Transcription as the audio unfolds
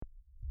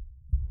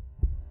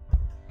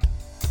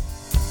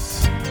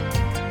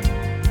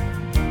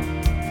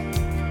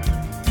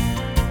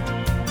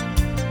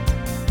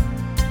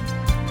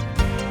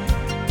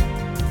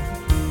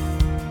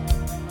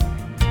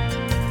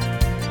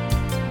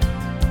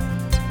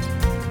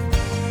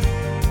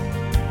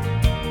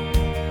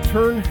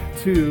turn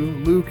to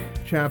Luke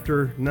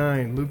chapter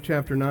 9. Luke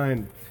chapter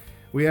 9.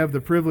 We have the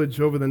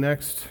privilege over the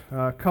next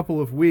couple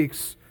of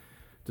weeks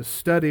to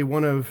study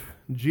one of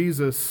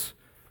Jesus'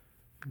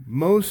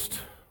 most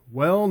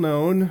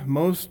well-known,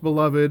 most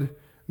beloved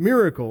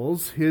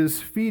miracles,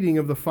 his feeding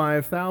of the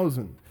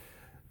 5,000.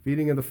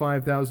 Feeding of the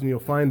 5,000, you'll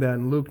find that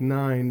in Luke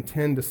 9,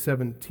 10 to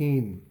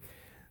 17.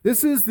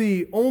 This is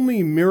the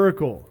only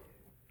miracle,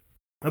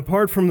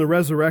 apart from the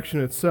resurrection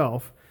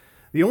itself,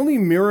 the only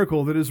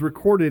miracle that is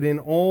recorded in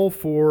all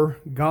four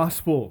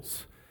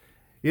Gospels.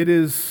 It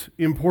is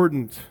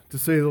important, to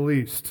say the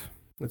least.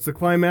 It's the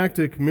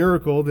climactic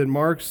miracle that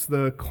marks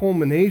the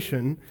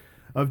culmination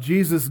of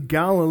Jesus'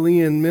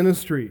 Galilean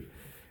ministry.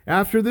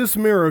 After this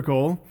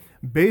miracle,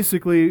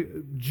 basically,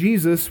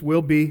 Jesus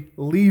will be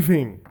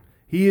leaving.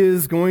 He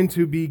is going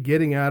to be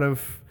getting out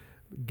of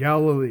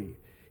Galilee.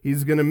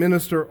 He's going to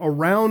minister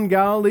around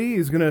Galilee.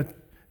 He's going to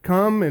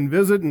come and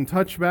visit and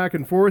touch back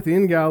and forth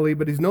in Galilee,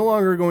 but he's no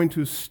longer going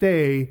to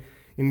stay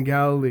in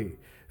Galilee.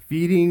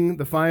 Feeding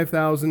the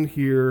 5,000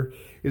 here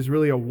is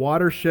really a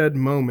watershed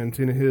moment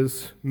in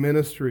his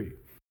ministry.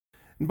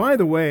 And by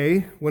the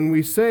way, when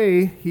we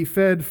say he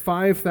fed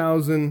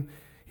 5,000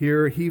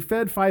 here, he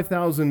fed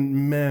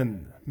 5,000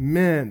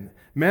 men.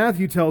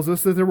 Matthew tells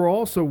us that there were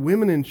also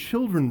women and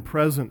children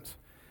present.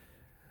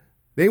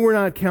 They were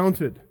not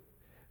counted.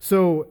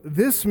 So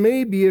this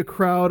may be a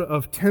crowd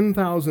of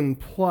 10,000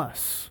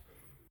 plus.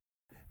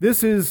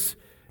 This is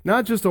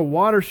not just a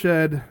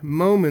watershed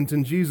moment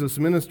in Jesus'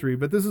 ministry,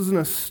 but this is an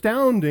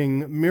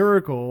astounding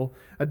miracle,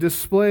 a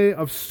display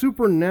of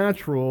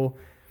supernatural,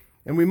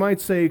 and we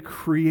might say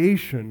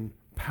creation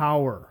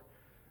power.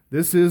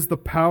 This is the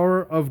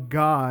power of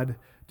God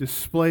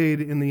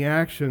displayed in the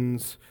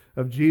actions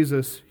of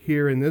Jesus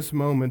here in this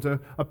moment,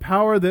 a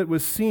power that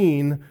was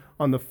seen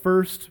on the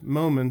first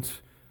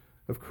moment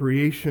of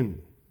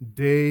creation.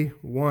 Day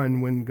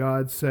one, when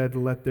God said,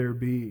 "Let there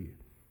be."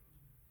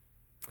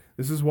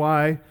 This is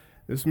why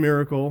this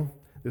miracle,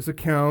 this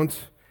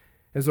account,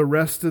 has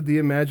arrested the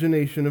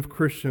imagination of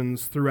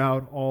Christians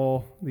throughout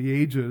all the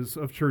ages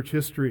of church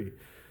history.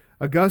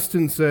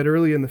 Augustine said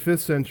early in the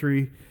 5th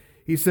century,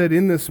 he said,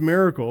 "In this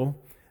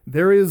miracle,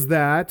 there is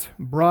that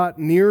brought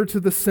near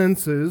to the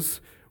senses,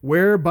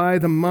 whereby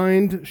the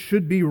mind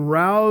should be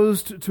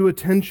roused to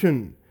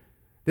attention.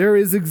 There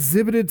is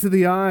exhibited to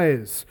the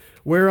eyes,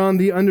 whereon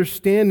the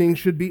understanding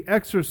should be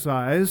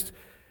exercised,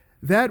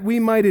 that we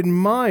might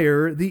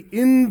admire the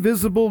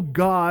invisible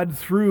God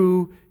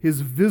through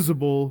his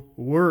visible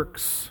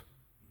works.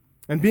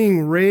 And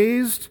being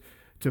raised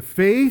to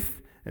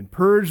faith and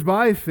purged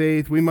by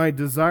faith, we might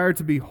desire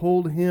to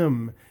behold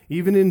him,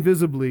 even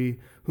invisibly,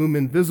 whom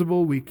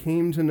invisible we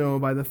came to know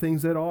by the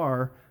things that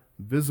are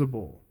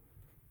visible."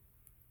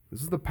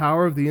 This is the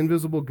power of the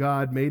invisible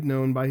God made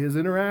known by his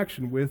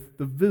interaction with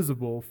the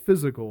visible,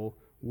 physical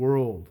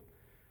world.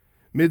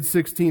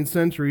 Mid-16th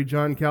century,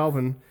 John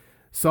Calvin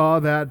saw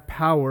that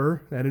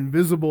power, that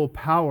invisible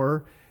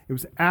power, it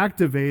was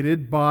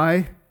activated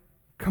by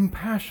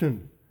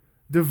compassion,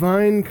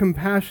 divine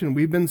compassion.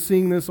 We've been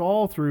seeing this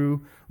all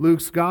through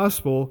Luke's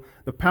gospel.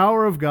 The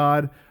power of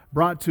God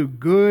brought to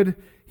good,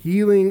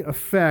 healing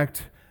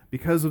effect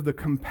because of the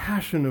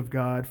compassion of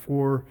God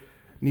for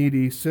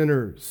needy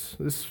sinners.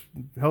 This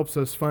helps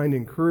us find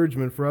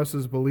encouragement for us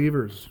as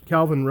believers.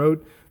 Calvin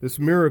wrote, this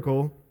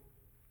miracle,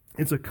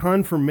 it's a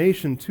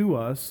confirmation to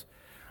us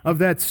of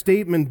that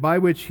statement by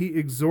which he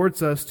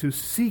exhorts us to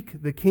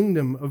seek the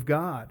kingdom of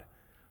God,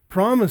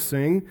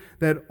 promising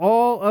that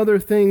all other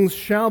things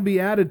shall be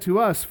added to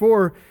us.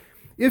 For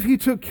if he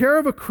took care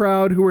of a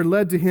crowd who were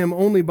led to him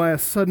only by a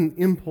sudden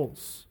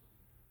impulse,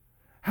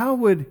 how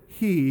would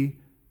he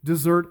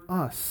desert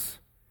us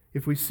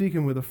if we seek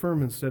him with a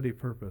firm and steady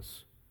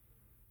purpose?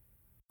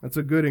 That's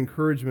a good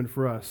encouragement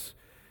for us.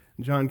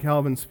 John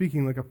Calvin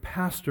speaking like a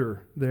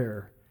pastor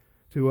there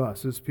to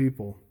us as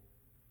people.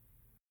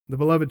 The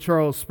beloved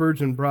Charles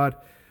Spurgeon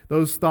brought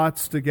those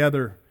thoughts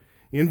together.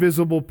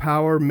 Invisible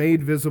power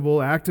made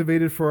visible,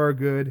 activated for our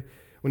good,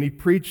 when he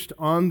preached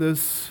on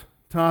this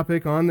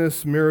topic, on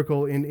this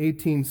miracle in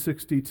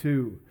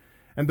 1862.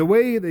 And the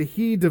way that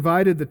he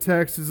divided the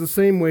text is the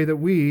same way that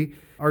we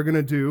are going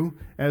to do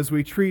as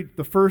we treat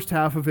the first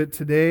half of it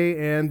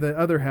today and the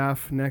other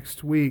half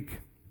next week.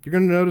 You're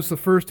going to notice the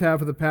first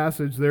half of the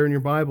passage there in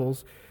your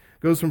Bibles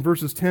goes from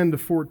verses 10 to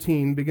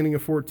 14, beginning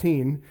of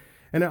 14,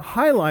 and it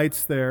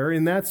highlights there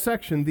in that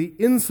section the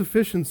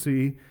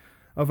insufficiency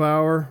of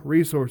our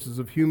resources,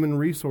 of human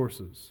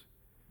resources.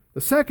 The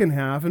second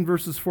half, in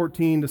verses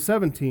 14 to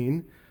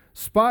 17,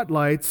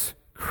 spotlights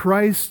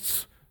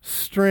Christ's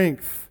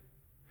strength.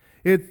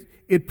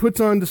 It puts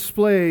on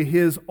display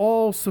his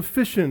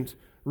all-sufficient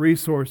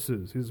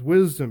resources, his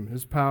wisdom,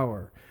 his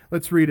power.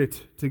 Let's read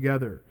it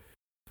together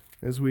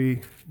as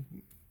we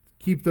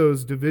keep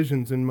those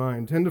divisions in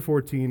mind, 10 to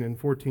 14 and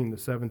 14 to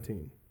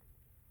 17.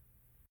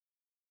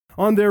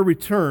 On their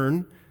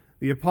return,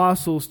 the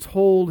apostles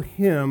told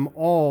him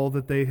all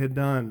that they had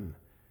done.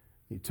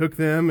 He took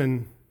them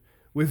and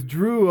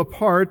withdrew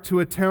apart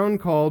to a town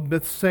called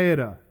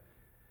Bethsaida.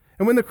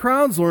 And when the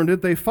crowds learned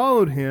it, they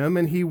followed him,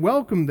 and he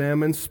welcomed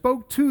them and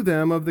spoke to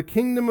them of the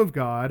kingdom of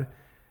God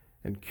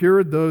and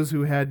cured those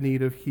who had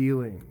need of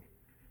healing.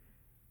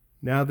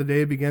 Now the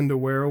day began to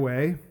wear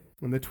away,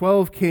 and the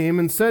 12 came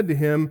and said to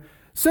him,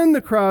 "Send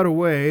the crowd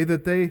away,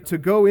 that they to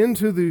go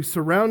into the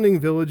surrounding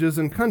villages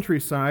and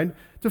countryside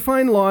to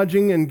find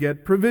lodging and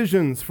get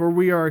provisions, for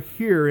we are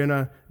here in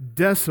a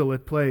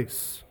desolate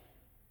place."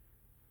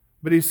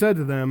 But he said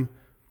to them,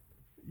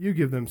 "You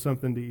give them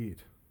something to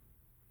eat."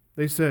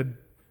 They said,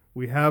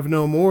 "We have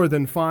no more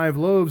than 5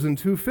 loaves and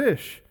 2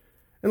 fish,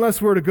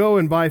 unless we're to go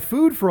and buy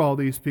food for all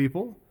these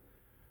people."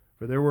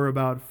 For there were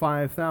about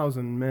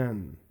 5,000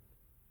 men.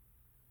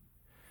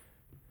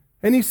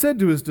 And he said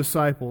to his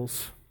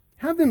disciples,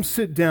 "Have them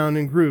sit down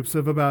in groups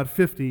of about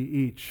 50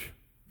 each."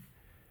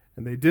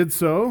 And they did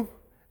so,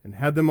 and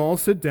had them all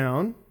sit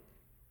down.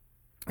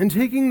 And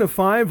taking the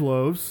 5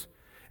 loaves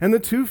and the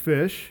 2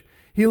 fish,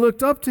 he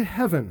looked up to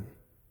heaven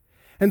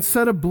and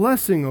said a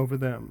blessing over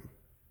them.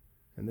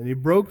 And then he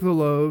broke the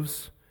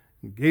loaves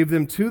and gave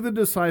them to the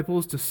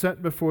disciples to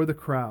set before the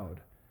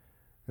crowd.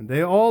 And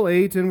they all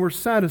ate and were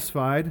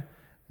satisfied,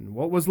 and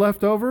what was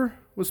left over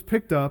was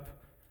picked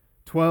up,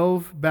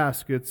 12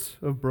 baskets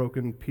of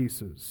broken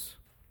pieces.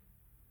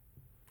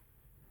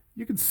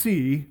 You can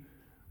see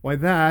why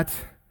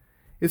that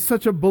is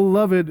such a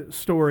beloved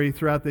story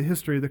throughout the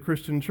history of the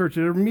Christian church.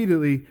 It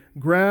immediately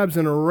grabs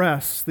and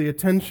arrests the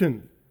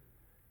attention.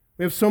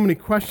 We have so many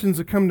questions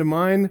that come to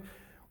mind.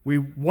 We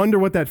wonder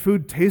what that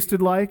food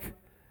tasted like,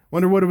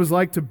 wonder what it was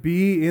like to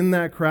be in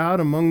that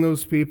crowd among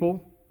those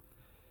people.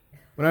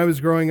 When I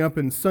was growing up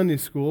in Sunday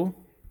school,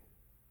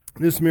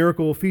 this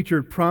miracle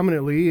featured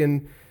prominently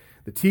in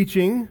the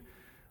teaching,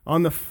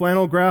 on the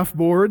flannel graph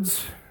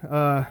boards,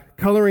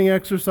 coloring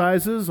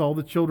exercises. All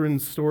the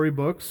children's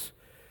storybooks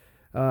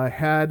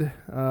had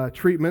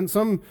treatment.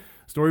 Some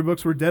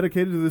storybooks were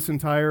dedicated to this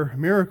entire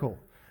miracle.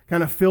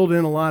 Kind of filled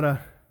in a lot of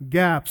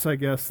gaps, I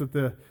guess, that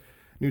the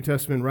New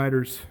Testament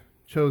writers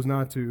chose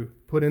not to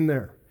put in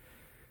there.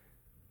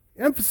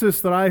 Emphasis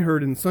that I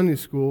heard in Sunday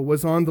school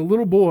was on the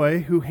little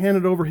boy who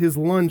handed over his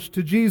lunch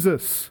to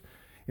Jesus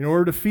in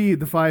order to feed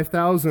the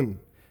 5,000.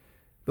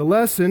 The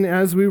lesson,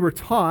 as we were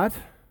taught,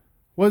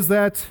 was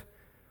that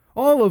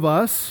all of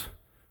us,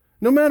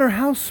 no matter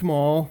how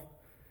small,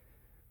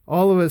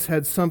 all of us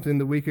had something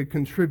that we could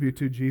contribute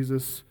to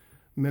Jesus'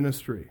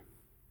 ministry.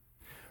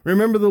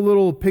 Remember the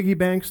little piggy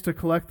banks to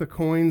collect the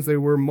coins? They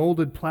were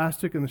molded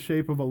plastic in the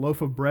shape of a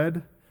loaf of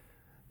bread.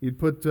 You'd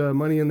put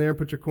money in there,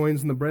 put your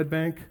coins in the bread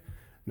bank.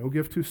 No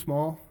gift too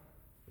small.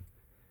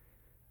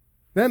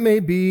 That may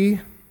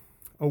be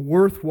a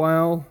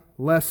worthwhile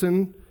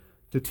lesson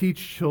to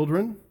teach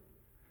children,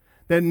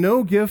 that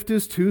no gift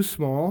is too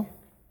small,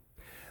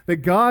 that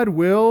God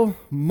will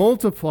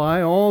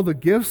multiply all the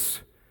gifts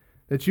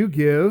that you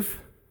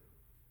give.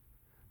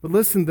 But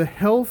listen, the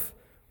health,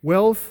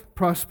 wealth,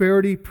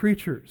 prosperity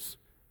preachers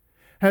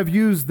have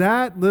used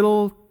that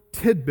little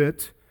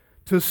tidbit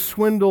to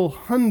swindle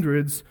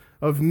hundreds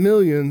of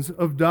millions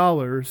of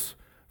dollars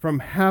from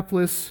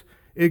hapless,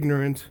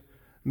 ignorant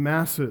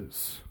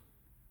masses.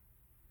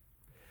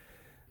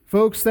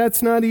 Folks,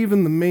 that's not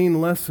even the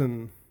main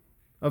lesson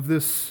of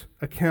this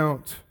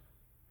account.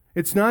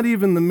 It's not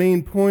even the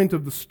main point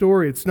of the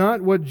story. It's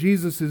not what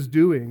Jesus is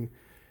doing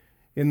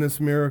in this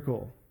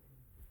miracle.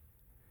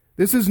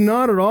 This is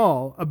not at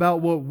all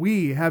about what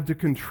we have to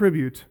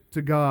contribute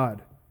to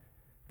God.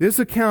 This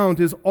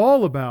account is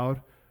all about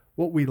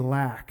what we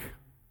lack.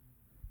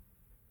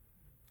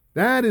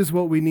 That is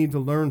what we need to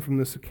learn from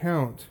this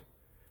account.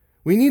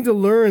 We need to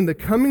learn that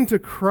coming to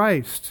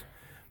Christ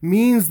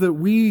means that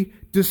we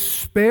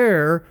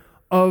despair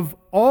of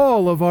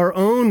all of our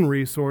own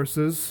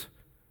resources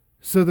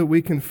so that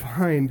we can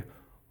find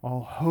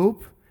all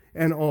hope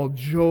and all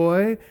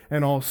joy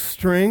and all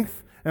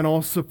strength and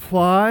all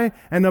supply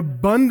and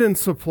abundant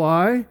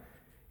supply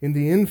in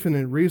the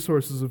infinite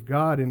resources of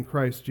God in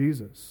Christ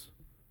Jesus.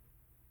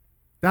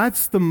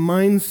 That's the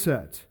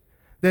mindset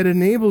that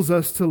enables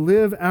us to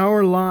live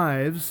our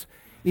lives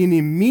in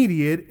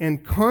immediate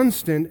and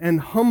constant and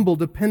humble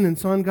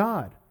dependence on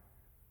God.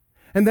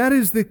 And that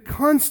is the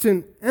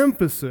constant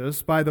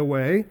emphasis, by the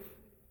way,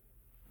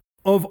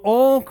 of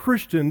all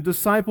Christian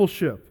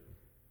discipleship,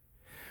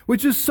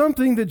 which is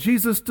something that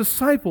Jesus'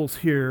 disciples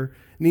here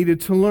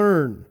needed to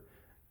learn.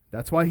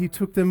 That's why he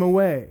took them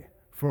away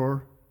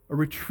for a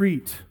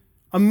retreat,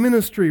 a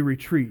ministry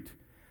retreat,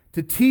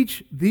 to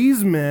teach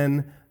these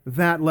men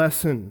that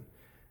lesson.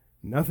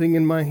 Nothing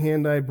in my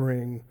hand I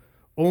bring,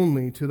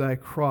 only to thy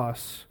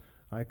cross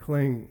I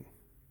cling.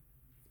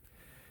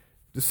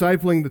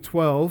 Discipling the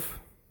 12,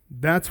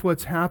 that's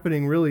what's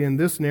happening really in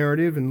this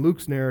narrative, in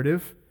Luke's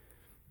narrative.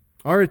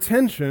 Our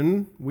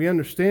attention, we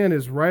understand,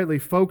 is rightly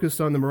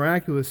focused on the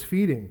miraculous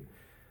feeding.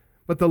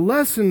 But the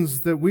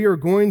lessons that we are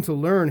going to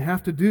learn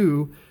have to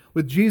do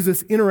with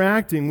Jesus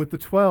interacting with the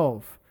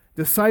 12,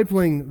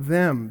 discipling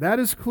them. That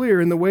is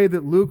clear in the way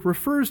that Luke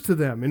refers to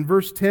them. In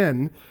verse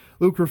 10,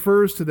 Luke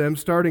refers to them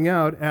starting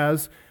out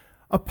as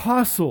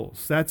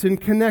apostles. That's in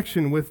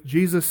connection with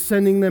Jesus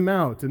sending them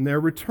out and their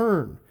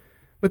return.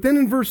 But then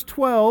in verse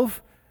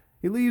 12,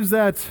 he leaves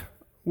that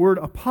word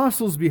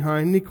apostles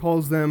behind, and he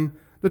calls them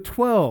the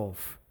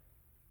 12.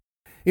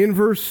 In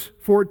verse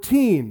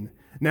 14,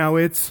 now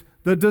it's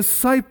the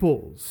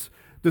disciples.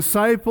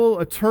 Disciple,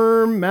 a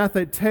term,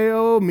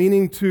 matheteo,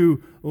 meaning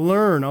to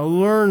learn, a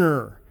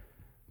learner.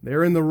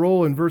 They're in the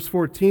role in verse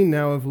 14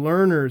 now of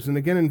learners. And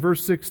again in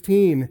verse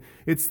 16,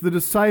 it's the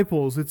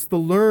disciples, it's the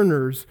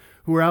learners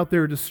who are out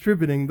there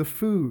distributing the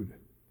food.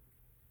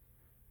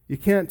 You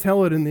can't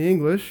tell it in the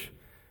English,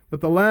 but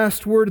the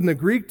last word in the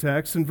Greek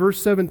text in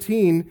verse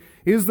 17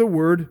 is the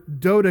word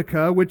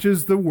dodeca, which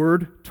is the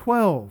word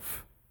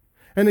 12.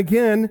 And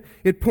again,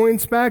 it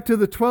points back to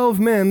the 12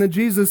 men that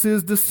Jesus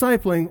is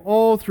discipling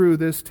all through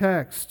this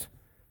text.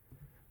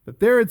 But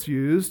there it's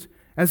used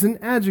as an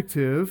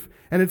adjective,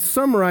 and it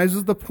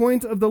summarizes the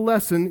point of the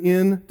lesson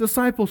in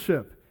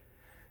discipleship.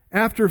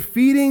 After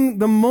feeding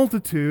the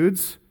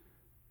multitudes,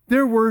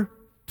 there were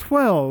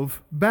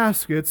 12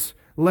 baskets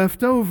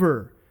left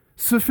over.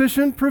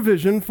 Sufficient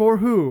provision for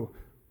who?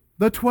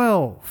 The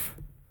 12.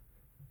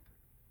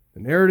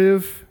 In the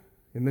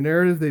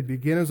narrative, they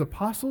begin as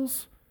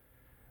apostles,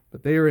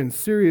 but they are in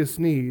serious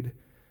need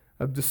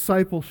of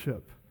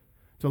discipleship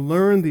to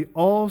learn the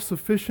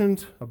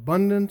all-sufficient,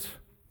 abundant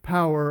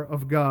power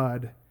of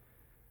God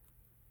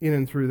in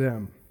and through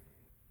them.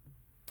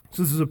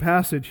 So this is a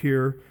passage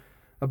here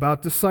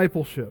about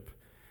discipleship.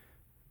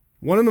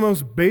 One of the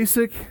most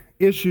basic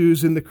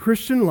issues in the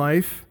Christian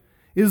life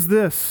is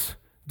this: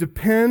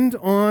 depend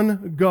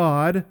on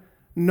God,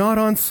 not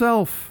on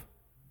self.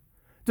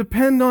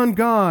 Depend on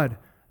God,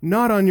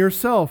 not on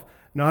yourself.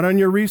 Not on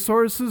your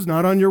resources,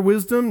 not on your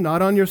wisdom,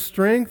 not on your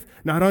strength,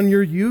 not on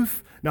your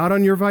youth, not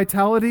on your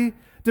vitality.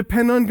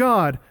 Depend on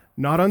God,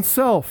 not on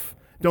self.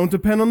 Don't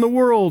depend on the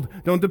world.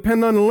 Don't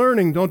depend on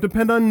learning. Don't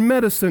depend on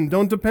medicine.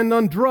 Don't depend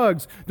on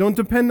drugs. Don't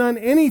depend on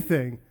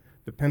anything.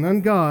 Depend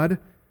on God,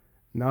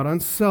 not on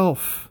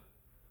self.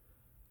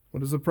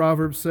 What does the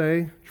proverb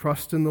say?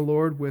 Trust in the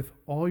Lord with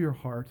all your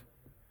heart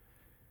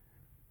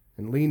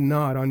and lean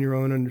not on your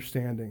own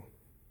understanding.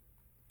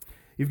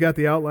 You've got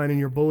the outline in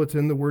your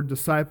bulletin. The word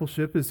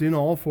discipleship is in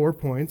all 4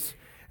 points,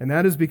 and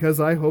that is because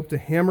I hope to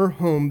hammer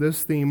home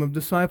this theme of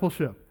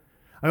discipleship.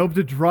 I hope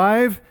to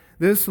drive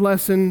this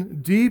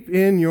lesson deep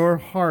in your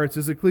hearts,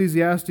 as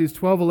Ecclesiastes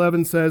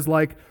 12:11 says,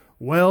 like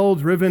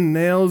well-driven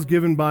nails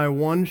given by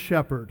one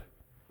shepherd.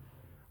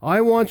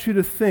 I want you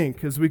to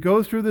think, as we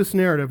go through this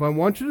narrative, I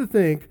want you to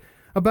think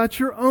about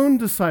your own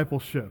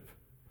discipleship.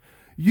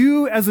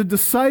 You as a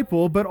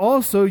disciple, but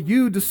also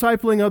you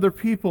discipling other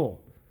people.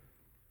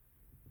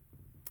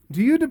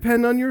 Do you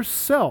depend on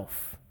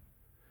yourself?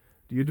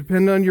 Do you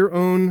depend on your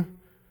own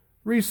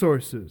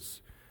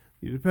resources?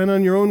 Do you depend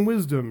on your own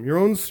wisdom, your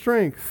own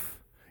strength,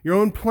 your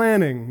own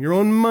planning, your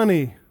own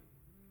money?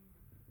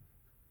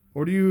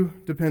 Or do you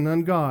depend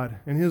on God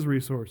and His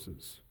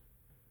resources?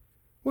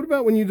 What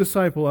about when you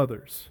disciple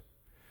others?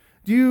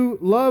 Do you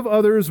love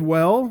others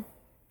well,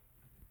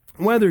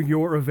 whether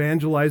you're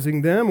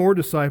evangelizing them or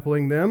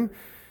discipling them?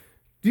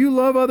 Do you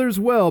love others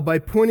well by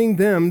pointing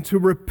them to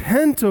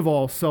repent of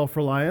all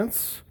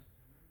self-reliance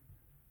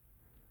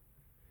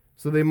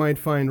so they might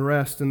find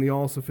rest in the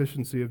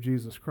all-sufficiency of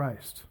Jesus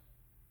Christ?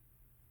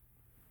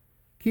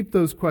 Keep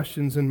those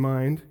questions in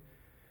mind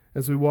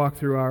as we walk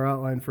through our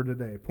outline for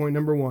today. Point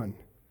number 1,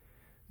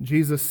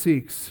 Jesus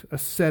seeks a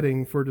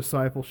setting for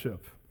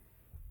discipleship.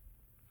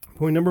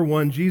 Point number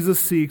 1, Jesus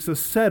seeks a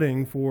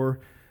setting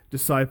for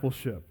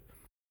discipleship.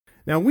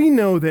 Now, we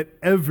know that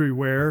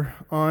everywhere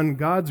on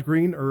God's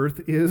green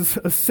earth is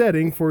a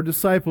setting for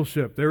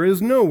discipleship. There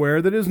is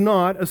nowhere that is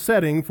not a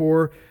setting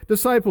for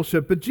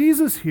discipleship. But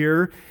Jesus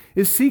here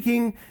is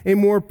seeking a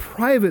more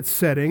private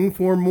setting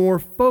for more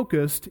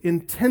focused,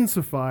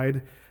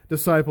 intensified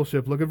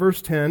discipleship. Look at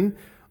verse 10.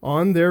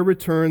 On their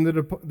return,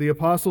 the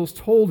apostles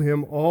told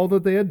him all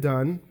that they had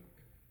done,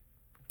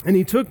 and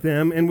he took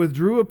them and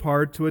withdrew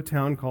apart to a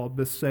town called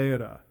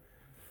Bethsaida.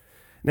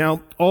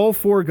 Now, all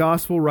 4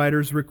 gospel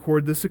writers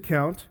record this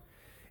account,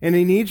 and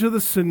in each of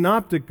the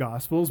synoptic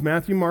gospels,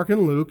 Matthew, Mark,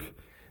 and Luke,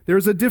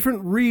 there's a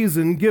different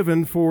reason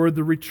given for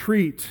the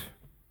retreat.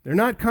 They're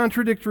not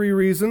contradictory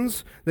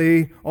reasons.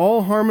 They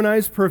all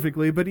harmonize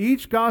perfectly, but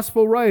each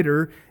gospel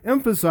writer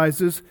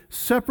emphasizes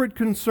separate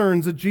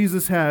concerns that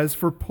Jesus has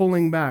for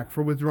pulling back,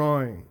 for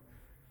withdrawing.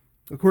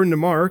 According to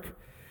Mark,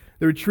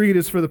 the retreat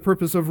is for the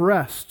purpose of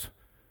rest.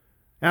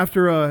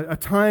 After a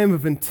time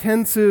of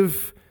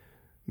intensive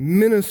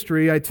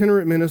ministry,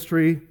 itinerant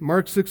ministry,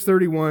 Mark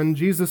 6:31,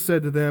 Jesus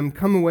said to them,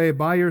 "Come away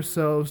by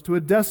yourselves to a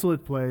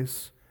desolate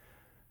place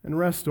and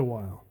rest a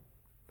while."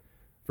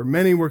 For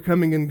many were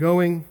coming and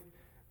going.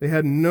 They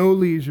had no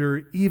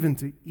leisure even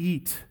to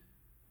eat.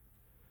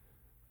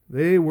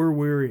 They were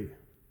weary.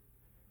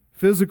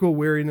 Physical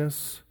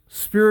weariness,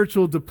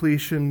 spiritual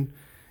depletion,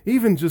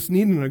 even just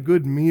needing a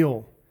good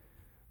meal.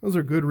 Those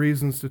are good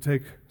reasons to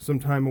take some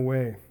time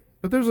away.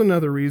 But there's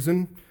another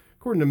reason.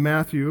 According to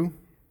Matthew,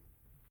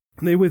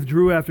 they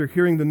withdrew after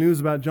hearing the news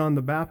about John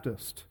the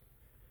Baptist.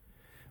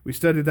 We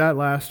studied that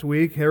last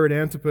week. Herod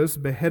Antipas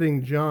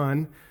beheading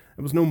John.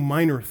 It was no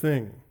minor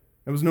thing.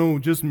 That was no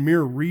just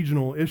mere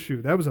regional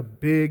issue. That was a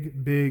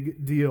big,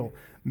 big deal.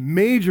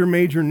 Major,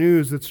 major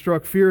news that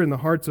struck fear in the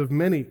hearts of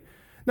many.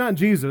 Not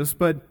Jesus,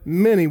 but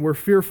many were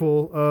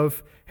fearful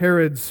of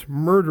Herod's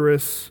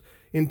murderous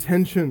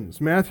intentions.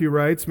 Matthew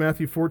writes,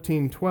 Matthew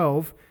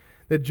 14:12,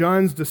 that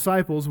John's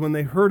disciples, when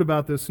they heard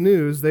about this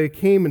news, they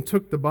came and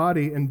took the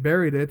body and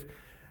buried it,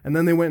 and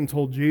then they went and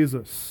told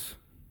Jesus.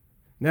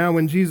 Now,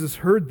 when Jesus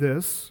heard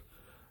this,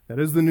 that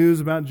is the news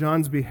about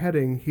John's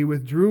beheading, he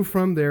withdrew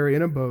from there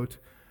in a boat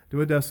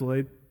to a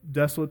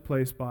desolate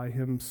place by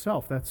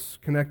himself. That's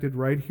connected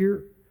right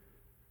here.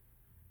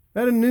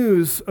 That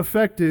news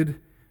affected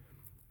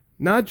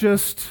not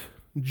just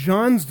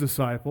John's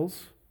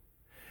disciples.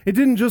 It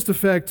didn't just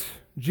affect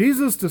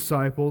Jesus'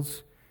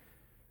 disciples.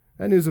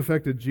 That news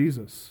affected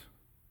Jesus.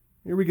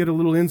 Here we get a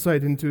little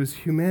insight into his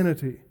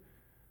humanity.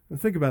 And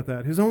think about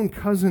that. His own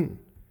cousin,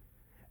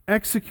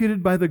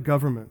 executed by the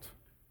government.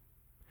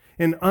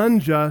 An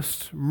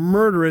unjust,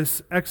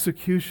 murderous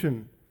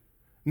execution.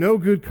 No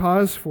good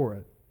cause for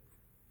it.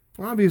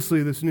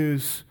 Obviously, this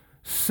news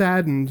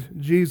saddened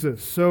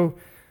Jesus. So,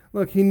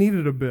 look, he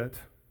needed a bit.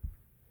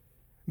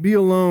 Be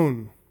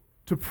alone,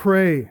 to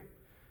pray,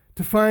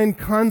 to find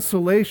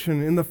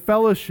consolation in the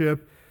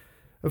fellowship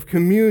of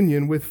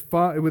communion with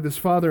his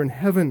Father in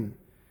heaven.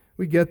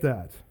 We get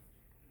that.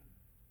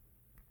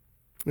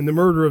 In the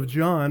murder of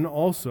John,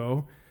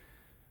 also,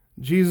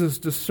 Jesus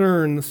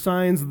discerned the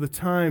signs of the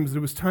times that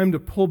it was time to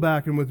pull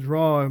back and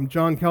withdraw.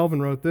 John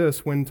Calvin wrote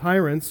this, when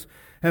tyrants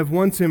have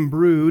once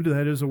imbrued,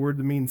 that is a word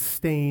that means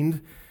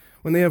stained,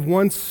 when they have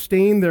once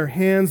stained their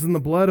hands in the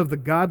blood of the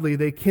godly,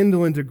 they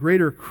kindle into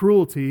greater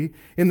cruelty,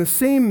 in the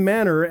same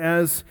manner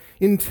as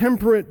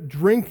intemperate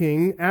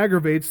drinking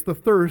aggravates the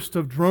thirst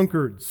of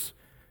drunkards.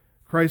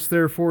 Christ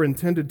therefore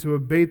intended to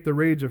abate the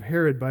rage of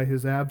Herod by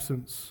his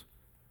absence.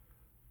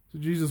 So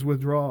Jesus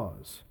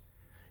withdraws.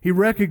 He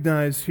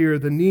recognized here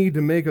the need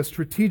to make a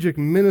strategic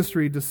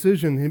ministry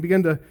decision. He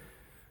began to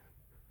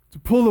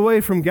pull away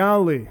from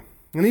Galilee.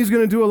 And he's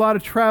going to do a lot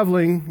of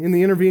traveling in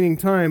the intervening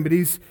time, but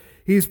he's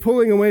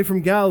pulling away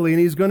from Galilee, and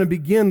he's going to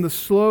begin the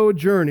slow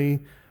journey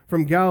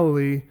from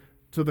Galilee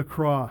to the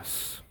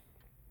cross.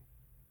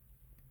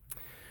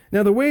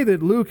 Now, the way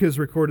that Luke has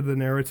recorded the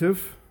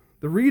narrative,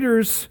 the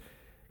readers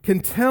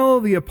can tell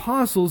the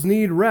apostles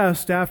need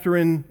rest after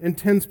an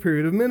intense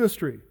period of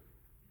ministry.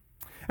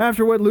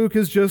 After what Luke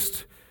has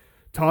just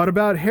taught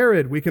about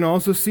Herod, we can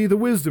also see the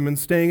wisdom in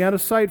staying out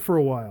of sight for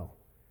a while.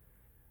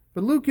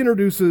 But Luke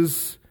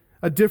introduces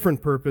a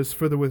different purpose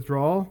for the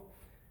withdrawal.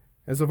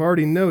 As I've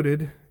already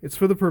noted, it's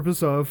for the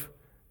purpose of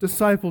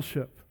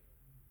discipleship.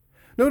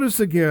 Notice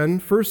again,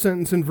 first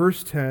sentence in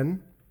verse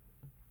 10.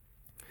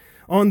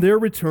 On their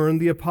return,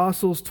 the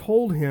apostles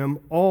told him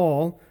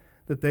all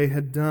that they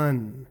had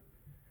done.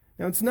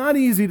 Now, it's not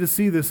easy to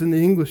see this in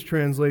the English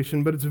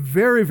translation, but it's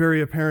very,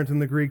 very apparent in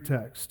the Greek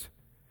text.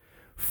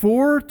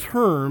 4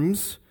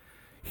 terms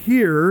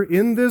here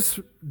in this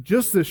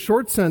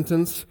short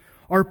sentence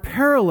are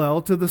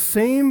parallel to the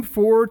same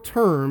 4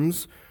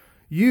 terms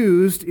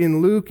used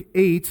in Luke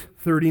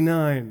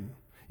 8:39.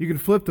 You can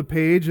flip the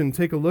page and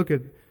take a look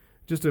at,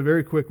 just a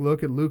very quick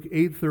look at Luke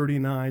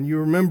 8:39. You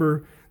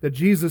remember that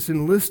Jesus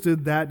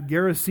enlisted that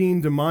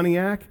Gerasene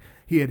demoniac.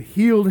 He had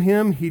healed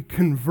him. He'd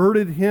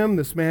converted him.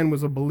 This man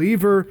was a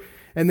believer.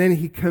 And then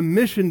he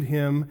commissioned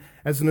him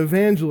as an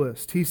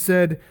evangelist. He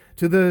said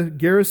to the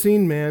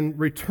Gerasene man,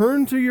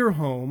 return to your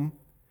home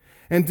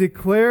and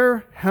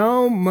declare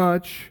how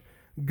much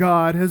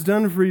God has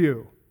done for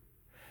you.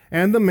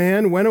 And the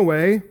man went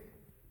away,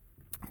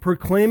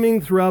 proclaiming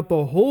throughout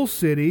the whole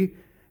city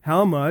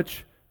how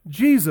much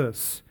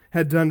Jesus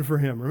had done for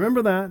him.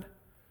 Remember that?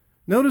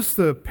 Notice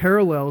the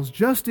parallels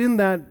just in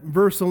that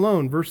verse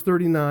alone. Verse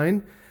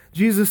 39,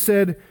 Jesus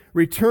said,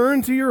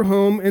 return to your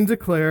home and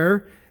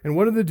declare. And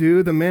what did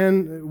the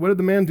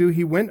man do?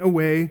 He went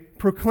away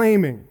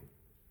proclaiming.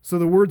 So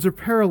the words are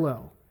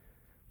parallel.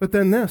 But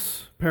then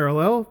this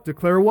parallel,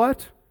 declare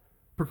what?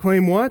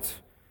 Proclaim what?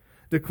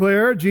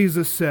 Declare,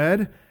 Jesus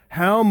said,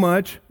 how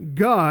much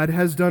God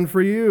has done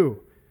for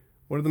you.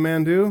 What did the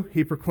man do?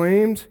 He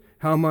proclaimed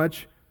how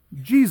much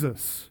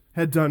Jesus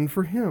had done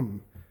for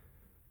him.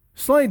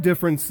 Slight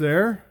difference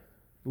there.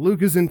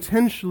 Luke is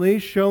intentionally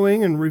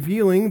showing and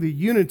revealing the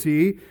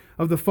unity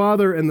of the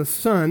Father and the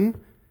Son,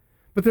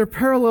 but they're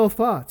parallel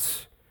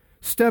thoughts,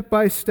 step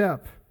by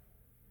step.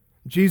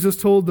 Jesus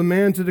told the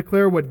man to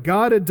declare what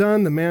God had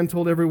done. The man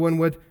told everyone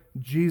what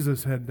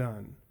Jesus had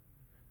done.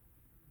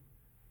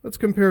 Let's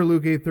compare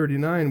Luke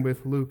 8:39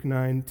 with Luke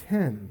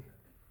 9:10.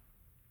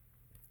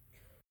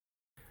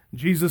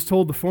 Jesus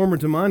told the former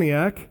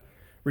demoniac,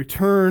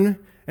 return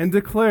and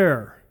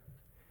declare.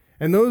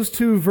 And those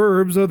 2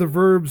 verbs are the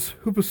verbs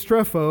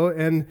hupostrepho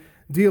and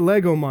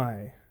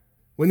dialegomai.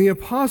 When the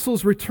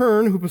apostles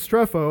return,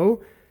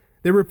 hupostrepho,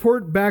 they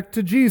report back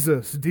to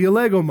Jesus,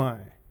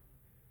 dialegomai.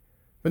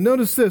 But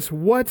notice this,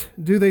 what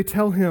do they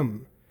tell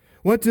him?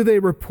 What do they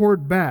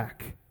report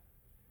back?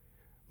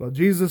 Well,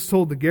 Jesus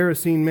told the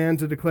Gerasene man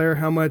to declare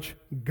how much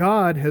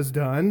God has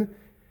done,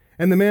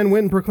 and the man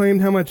went and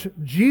proclaimed how much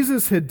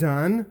Jesus had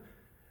done.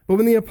 But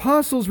when the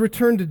apostles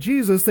returned to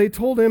Jesus, they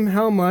told him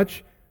how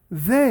much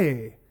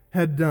they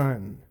had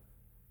done.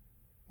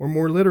 Or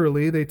more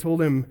literally, they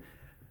told him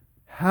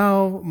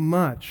how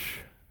much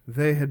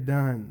they had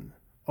done.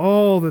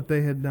 All that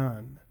they had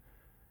done.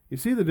 You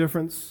see the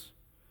difference?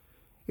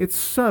 It's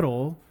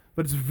subtle,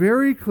 but it's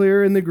very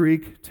clear in the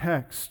Greek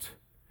text.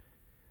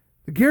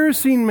 The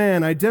Gerasene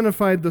man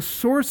identified the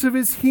source of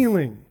his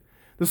healing,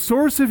 the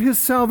source of his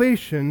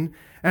salvation,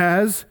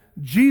 as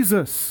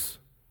Jesus.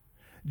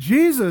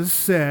 Jesus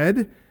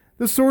said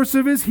the source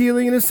of his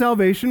healing and his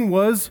salvation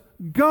was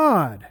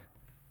God.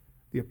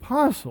 The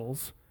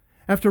apostles,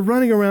 after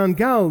running around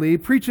Galilee,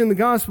 preaching the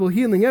gospel,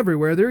 healing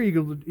everywhere, they're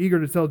eager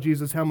to tell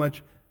Jesus how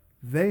much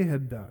they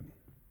had done.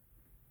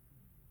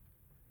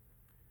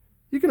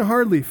 You can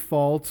hardly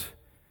fault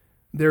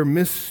their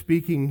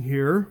misspeaking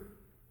here,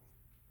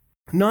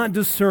 not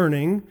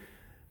discerning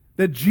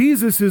that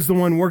Jesus is the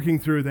one working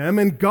through them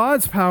and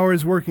God's power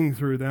is working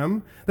through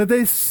them, that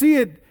they see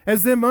it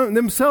as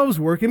themselves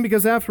working,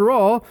 because after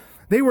all,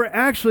 they were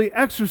actually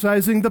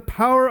exercising the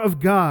power of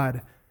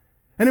God.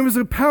 And it was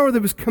a power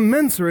that was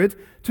commensurate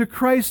to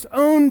Christ's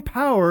own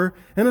power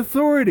and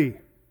authority.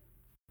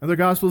 Other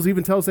Gospels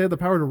even tell us they had the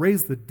power to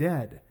raise the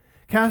dead,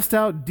 cast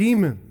out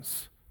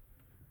demons,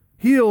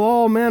 heal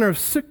all manner of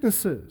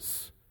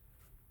sicknesses.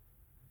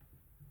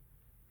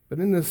 But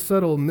in this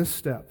subtle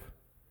misstep,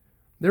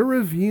 they're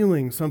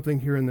revealing something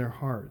here in their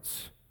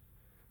hearts.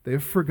 They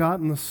have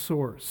forgotten the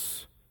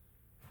source.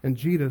 And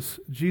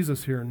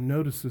Jesus here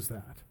notices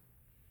that.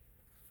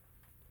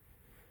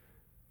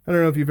 I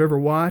don't know if you've ever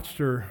watched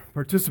or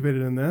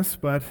participated in this,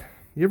 but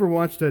you ever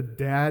watched a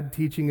dad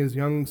teaching his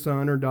young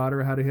son or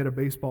daughter how to hit a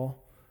baseball?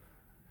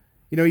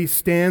 You know, he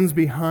stands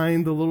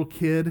behind the little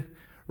kid,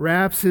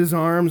 wraps his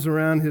arms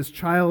around his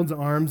child's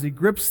arms, he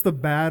grips the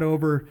bat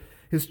over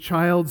his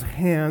child's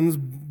hands,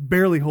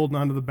 barely holding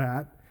onto the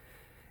bat.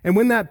 And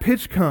when that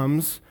pitch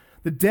comes,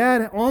 the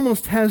dad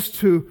almost has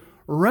to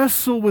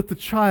wrestle with the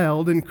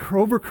child and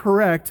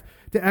overcorrect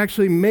to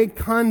actually make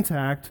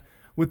contact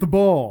with the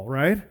ball,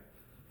 right?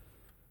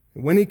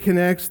 When he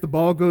connects, the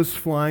ball goes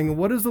flying. And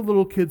what does the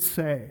little kid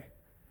say?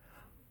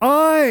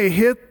 I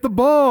hit the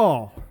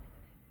ball.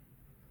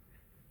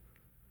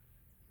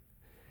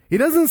 He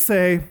doesn't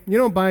say,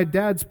 by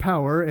Dad's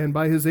power and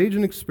by his age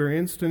and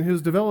experience and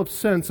his developed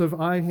sense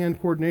of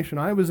eye-hand coordination,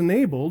 I was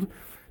enabled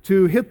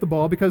to hit the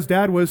ball because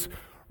Dad was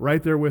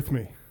right there with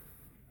me.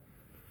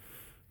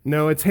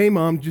 No, it's, hey,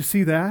 Mom, did you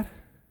see that?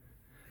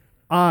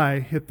 I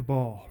hit the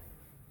ball.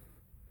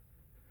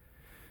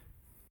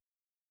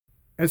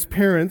 As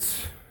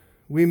parents,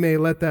 we may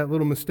let that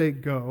little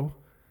mistake go,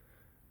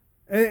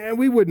 and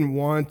we wouldn't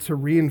want to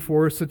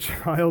reinforce a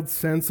child's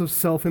sense of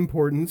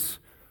self-importance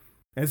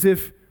as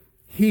if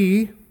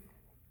he,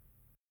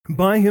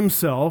 by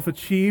himself,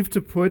 achieved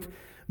to put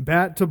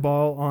bat to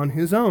ball on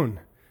his own.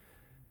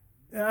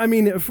 I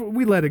mean, if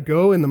we let it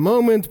go in the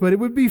moment, but it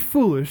would be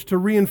foolish to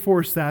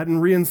reinforce that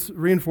and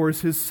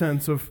reinforce his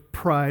sense of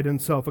pride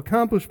and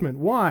self-accomplishment.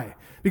 Why?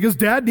 Because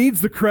Dad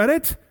needs the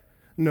credit?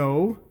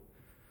 No.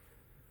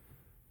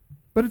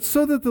 But it's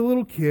so that the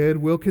little kid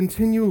will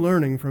continue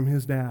learning from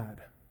his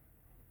dad.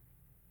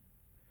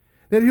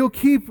 That he'll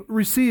keep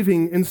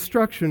receiving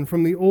instruction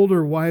from the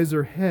older,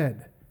 wiser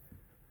head.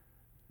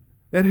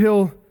 That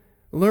he'll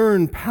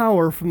learn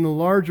power from the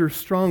larger,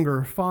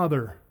 stronger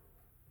father.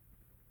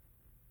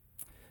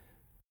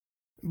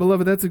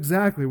 Beloved, that's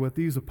exactly what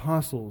these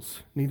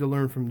apostles need to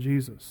learn from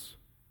Jesus.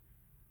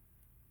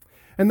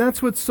 And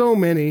that's what so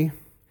many,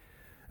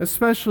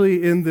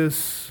 especially in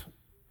this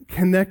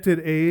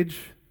connected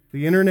age,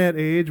 the internet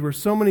age, where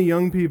so many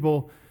young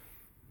people,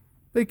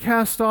 they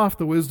cast off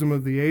the wisdom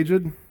of the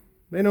aged.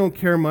 They don't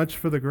care much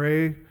for the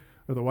gray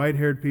or the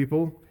white-haired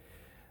people.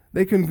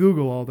 They can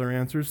Google all their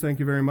answers, thank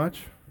you very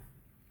much.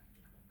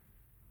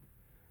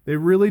 They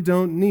really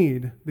don't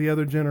need the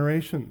other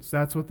generations.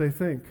 That's what they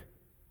think.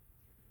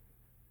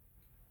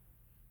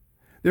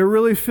 They're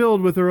really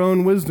filled with their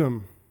own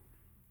wisdom.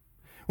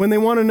 When they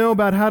want to know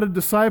about how to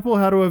disciple,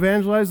 how to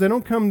evangelize, they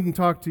don't come and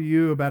talk to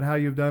you about how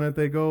you've done it.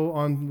 They go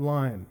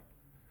online.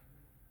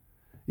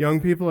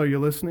 Young people, are you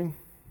listening?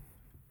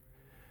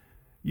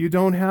 You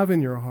don't have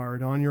in your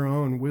heart, on your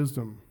own,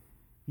 wisdom.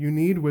 You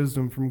need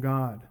wisdom from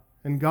God.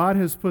 And God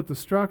has put the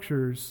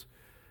structures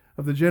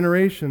of the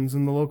generations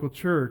in the local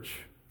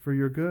church for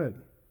your good.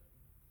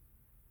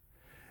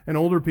 And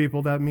older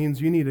people, that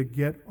means you need to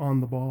get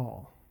on the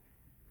ball.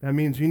 That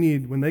means you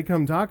need, when they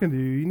come talking to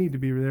you, you need to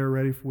be there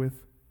ready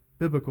with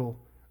biblical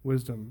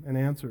wisdom and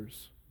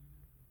answers.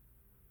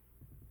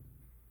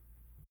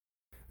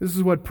 This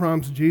is what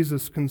prompts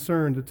Jesus'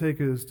 concern to take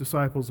his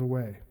disciples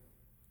away.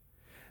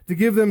 To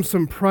give them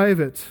some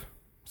private,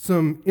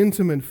 some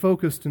intimate,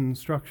 focused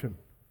instruction.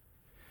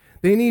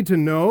 They need to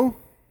know,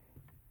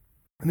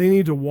 they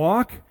need to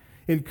walk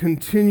in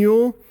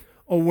continual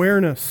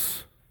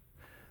awareness.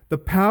 The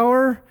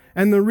power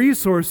and the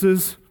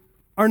resources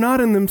are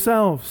not in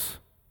themselves.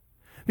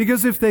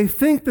 Because if they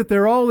think that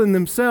they're all in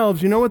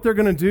themselves, you know what they're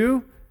going to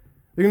do?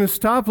 They're going to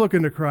stop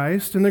looking to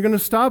Christ, and they're going to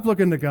stop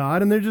looking to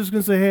God, and they're just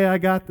going to say, hey, I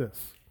got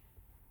this.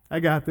 I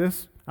got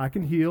this. I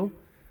can heal.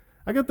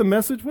 I got the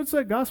message. What's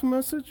that gospel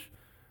message?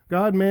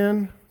 God,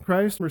 man,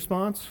 Christ,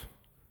 response.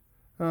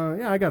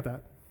 Yeah, I got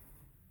that.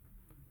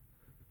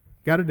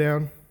 Got it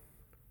down.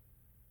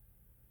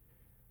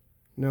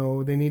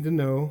 No, they need to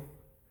know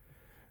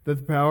that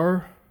the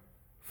power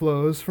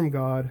flows from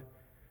God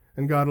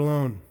and God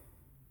alone.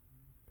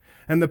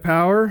 And the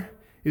power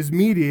is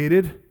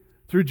mediated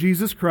through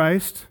Jesus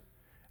Christ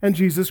and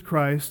Jesus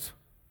Christ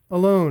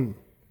alone.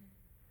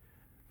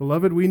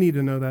 Beloved, we need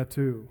to know that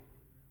too.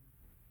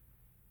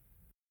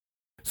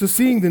 So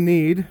seeing the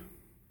need,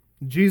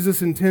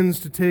 Jesus intends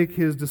to take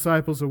his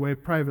disciples away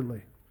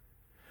privately,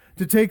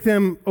 to take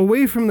them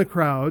away from the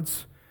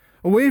crowds,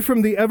 away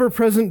from the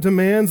ever-present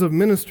demands of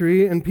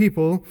ministry and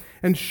people,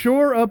 and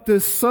shore up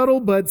this subtle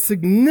but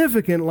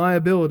significant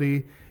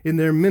liability in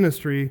their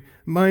ministry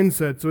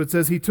mindset. So it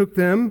says he took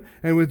them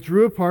and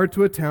withdrew apart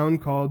to a town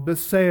called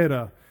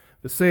Bethsaida.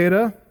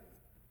 Bethsaida,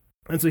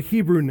 it's a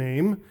Hebrew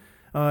name.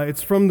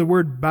 It's from the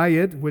word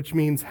bayit, which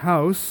means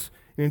house.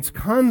 In its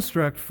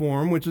construct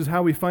form, which is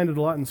how we find it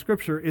a lot in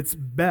Scripture, it's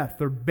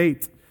beth or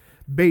bait,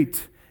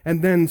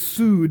 and then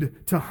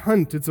sud, to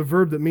hunt. It's a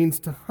verb that means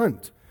to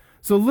hunt.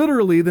 So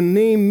literally, the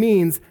name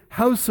means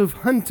house of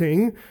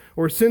hunting,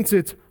 or since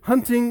it's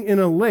hunting in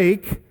a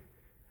lake,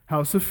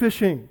 house of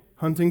fishing,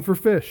 hunting for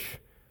fish.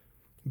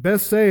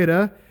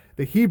 Bethsaida,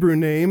 the Hebrew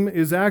name,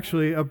 is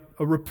actually a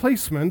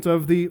replacement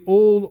of the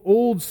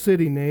old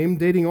city name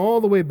dating all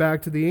the way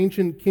back to the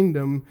ancient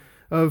kingdom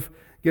of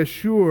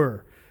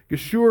Geshur.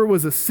 Geshur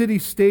was a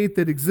city-state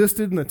that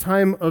existed in the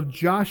time of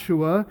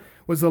Joshua,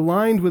 was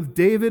aligned with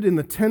David in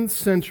the 10th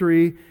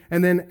century,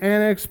 and then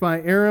annexed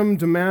by Aram,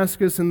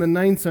 Damascus in the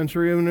 9th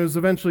century, and it was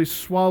eventually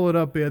swallowed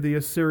up by the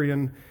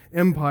Assyrian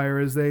Empire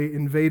as they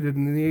invaded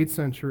in the 8th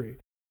century.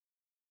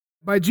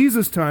 By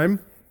Jesus' time,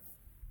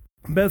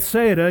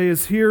 Bethsaida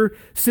is here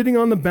sitting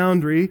on the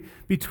boundary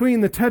between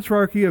the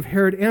tetrarchy of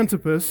Herod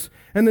Antipas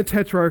and the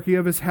tetrarchy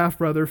of his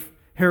half-brother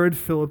Herod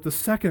Philip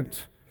II.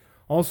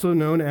 Also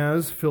known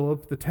as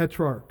Philip the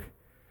Tetrarch.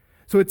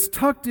 So it's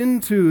tucked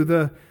into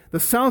the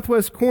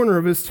southwest corner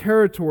of his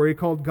territory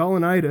called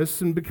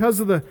Gaulonitis, and because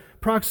of the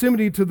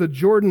proximity to the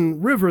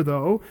Jordan River,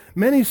 though,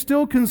 many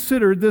still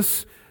considered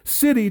this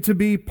city to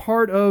be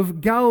part of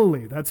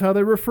Galilee. That's how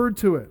they referred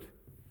to it.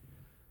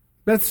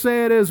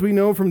 Bethsaida, as we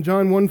know from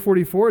John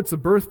 1:44, it's the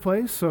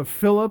birthplace of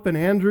Philip and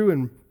Andrew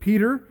and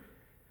Peter.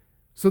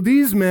 So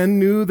these men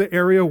knew the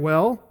area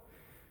well.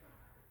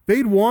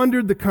 They'd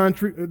wandered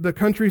the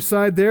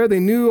countryside there.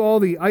 They knew all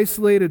the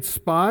isolated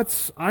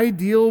spots,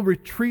 ideal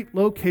retreat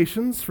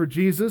locations for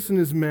Jesus and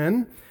his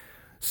men.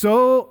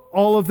 So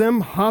all of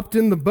them hopped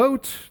in the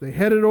boat. They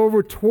headed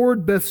over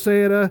toward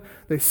Bethsaida.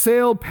 They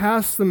sailed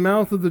past the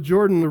mouth of the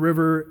Jordan, the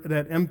river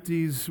that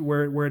empties,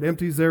 where it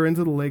empties there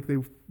into the lake. They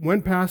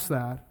went past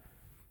that.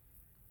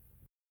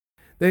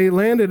 They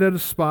landed at a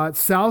spot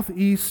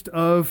southeast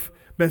of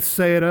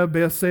Bethsaida.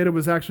 Bethsaida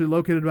was actually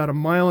located about 1.5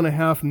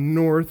 miles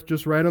north,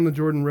 just right on the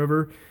Jordan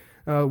River.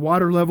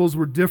 Water levels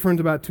were different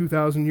about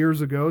 2,000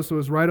 years ago, so it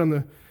was right on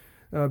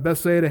the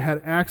Bethsaida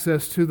had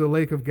access to the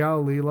Lake of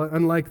Galilee,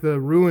 unlike the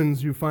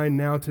ruins you find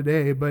now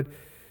today. But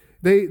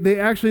they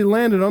actually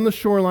landed on the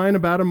shoreline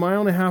about 1.5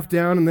 miles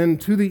down, and then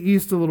to the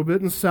east a little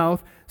bit and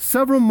south.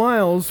 Several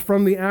miles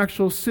from the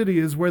actual city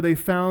is where they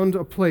found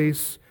a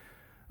place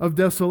of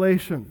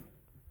desolation.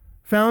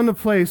 Found a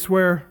place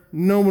where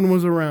no one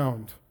was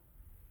around.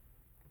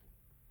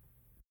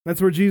 That's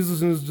where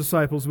Jesus and his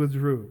disciples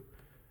withdrew,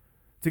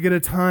 to get a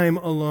time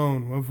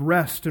alone of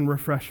rest and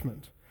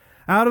refreshment,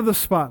 out of the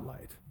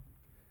spotlight,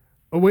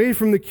 away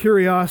from the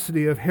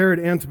curiosity of Herod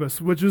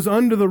Antipas, which was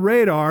under the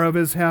radar of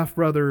his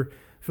half-brother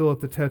Philip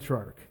the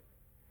Tetrarch.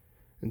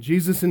 And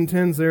Jesus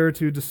intends there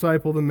to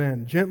disciple the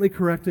men, gently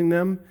correcting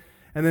them,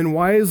 and then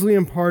wisely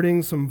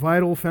imparting some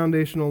vital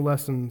foundational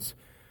lessons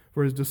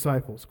for his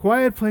disciples.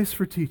 Quiet place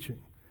for teaching.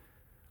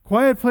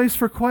 Quiet place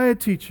for quiet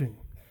teaching.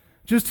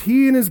 Just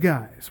he and his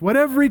guys. What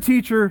every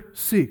teacher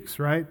seeks,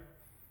 right?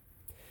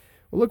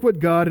 Well, look what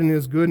God in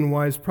his good and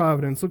wise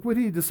providence, look what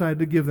he decided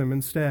to give them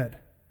instead.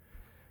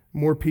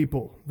 More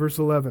people. Verse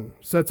 11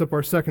 sets up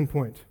our second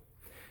point.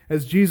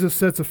 As Jesus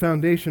sets a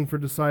foundation for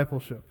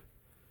discipleship.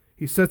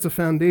 He sets a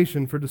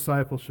foundation for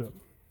discipleship.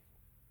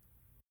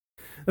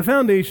 The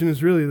foundation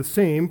is really the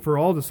same for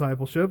all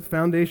discipleship. The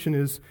foundation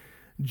is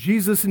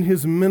Jesus and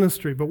his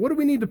ministry. But what do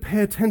we need to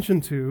pay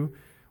attention to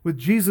with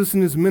Jesus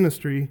and his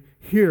ministry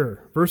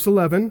here? Verse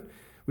 11,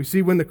 we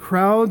see when the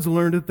crowds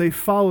learned it, they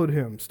followed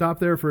him. Stop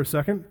there for a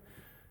second.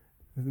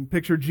 And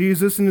picture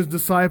Jesus and his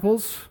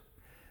disciples.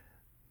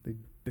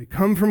 They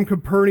come from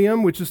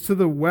Capernaum, which is to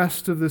the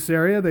west of this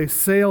area. They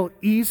sail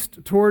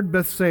east toward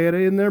Bethsaida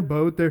in their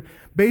boat. They're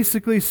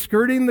basically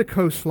skirting the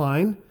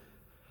coastline.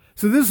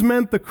 So this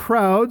meant the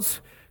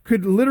crowds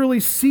could literally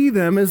see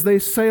them as they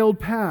sailed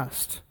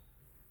past.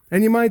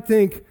 And you might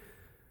think,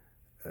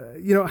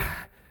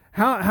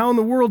 how in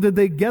the world did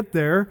they get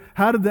there?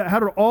 How did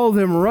all of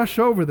them rush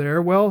over there?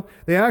 Well,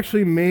 they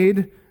actually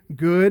made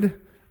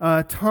good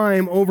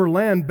time over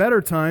land,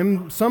 better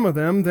time, some of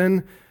them,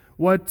 than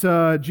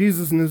what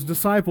Jesus and his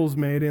disciples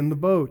made in the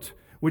boat,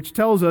 which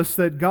tells us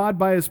that God,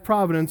 by his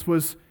providence,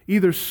 was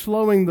either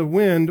slowing the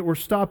wind or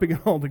stopping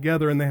it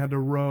altogether, and they had to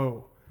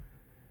row.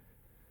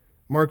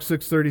 Mark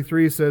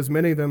 6:33 says,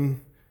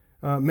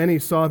 many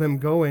saw them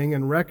going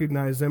and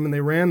recognized them, and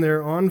they ran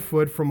there on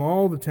foot from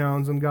all the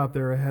towns and got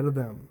there ahead of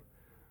them.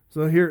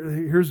 So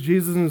here's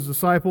Jesus and his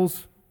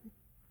disciples.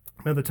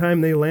 By the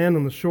time they land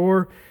on the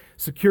shore,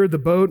 secured the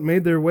boat,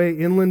 made their way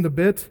inland a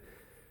bit.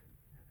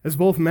 As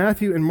both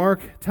Matthew and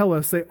Mark tell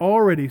us, they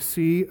already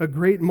see a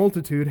great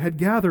multitude had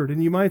gathered.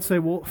 And you might say,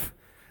 well,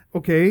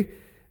 okay,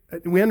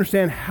 we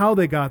understand how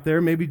they got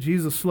there. Maybe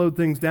Jesus slowed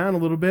things down a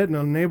little bit and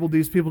enabled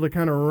these people to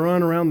kind of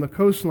run around the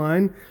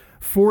coastline,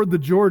 ford the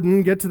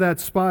Jordan, get to that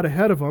spot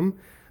ahead of them.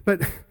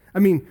 But,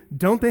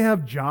 don't they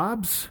have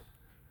jobs?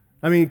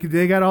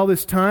 They got all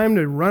this time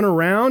to run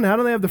around. How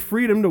do they have the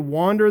freedom to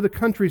wander the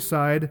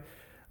countryside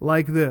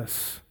like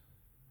this?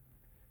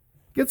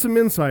 Get some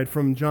insight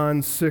from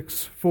John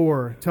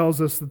 6:4. It tells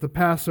us that the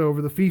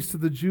Passover, the feast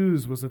of the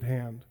Jews, was at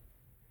hand.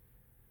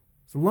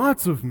 So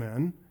lots of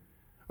men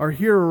are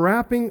here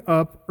wrapping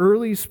up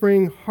early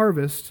spring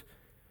harvest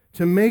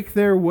to make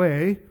their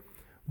way,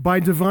 by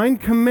divine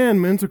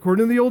commandment,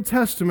 according to the Old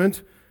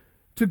Testament,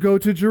 to go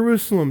to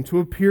Jerusalem, to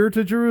appear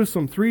to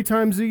Jerusalem. 3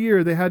 times a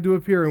year they had to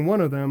appear, and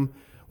one of them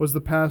was the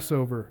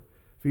Passover,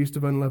 Feast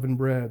of Unleavened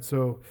Bread.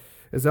 So,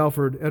 as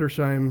Alfred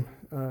Edersheim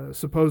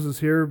supposes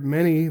here,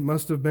 many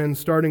must have been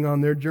starting on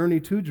their journey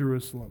to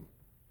Jerusalem.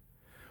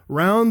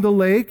 Round the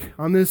lake,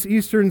 on this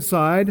eastern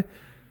side,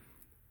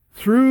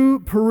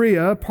 through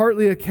Perea,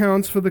 partly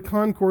accounts for the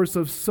concourse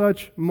of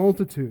such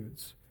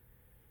multitudes.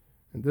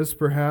 And this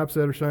perhaps,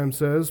 Edersheim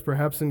says,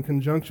 perhaps in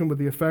conjunction with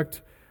the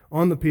effect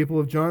on the people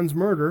of John's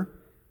murder,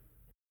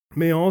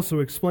 may also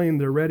explain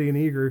their ready and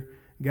eager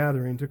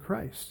gathering to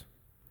Christ.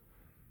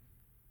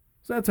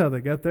 So that's how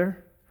they get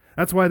there.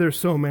 That's why there's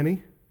so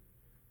many.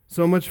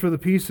 So much for the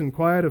peace and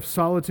quiet of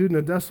solitude in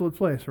a desolate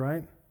place,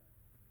 right?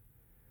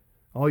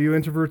 All you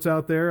introverts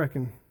out there, I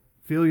can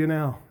feel you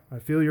now. I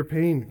feel your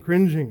pain,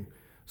 cringing.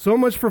 So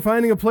much for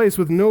finding a place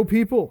with no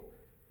people.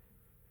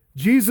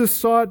 Jesus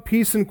sought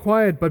peace and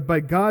quiet, but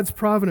by God's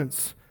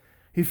providence,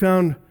 he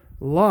found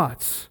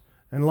lots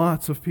and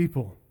lots of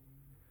people.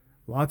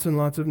 Lots and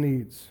lots of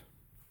needs.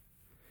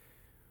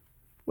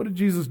 What did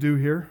Jesus do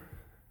here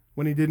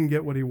when he didn't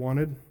get what he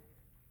wanted?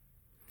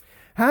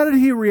 How did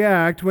he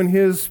react when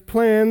his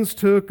plans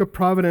took a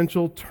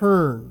providential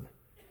turn?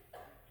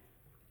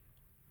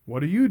 What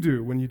do you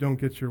do when you don't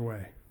get your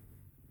way?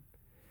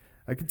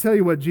 I can tell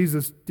you what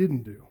Jesus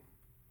didn't do.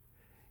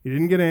 He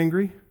didn't get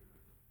angry.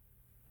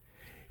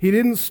 He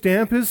didn't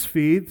stamp his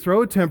feet,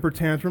 throw a temper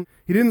tantrum.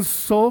 He didn't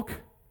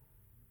sulk.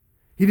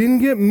 He didn't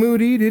get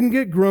moody, didn't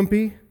get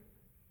grumpy.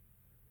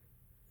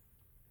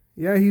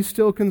 Yeah, he's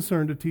still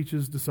concerned to teach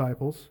his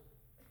disciples.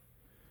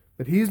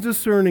 But he's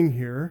discerning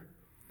here,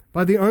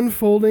 by the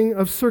unfolding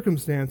of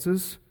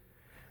circumstances,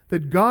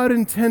 that God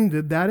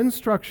intended that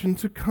instruction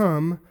to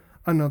come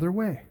another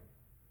way.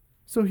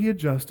 So he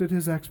adjusted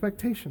his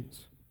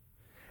expectations.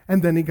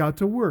 And then he got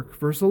to work.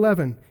 Verse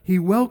 11, he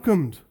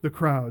welcomed the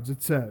crowds,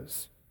 it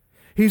says.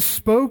 He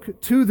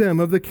spoke to them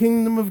of the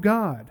kingdom of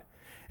God,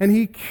 and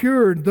he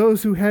cured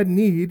those who had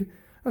need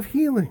of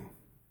healing.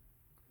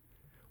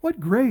 What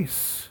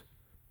grace!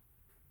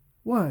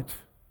 What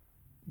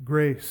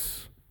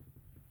grace!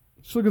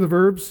 Let's look at the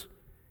verbs.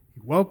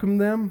 He welcomed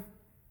them.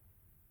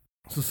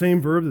 It's the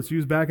same verb that's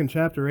used back in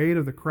chapter 8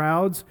 of the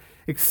crowds,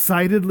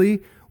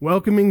 excitedly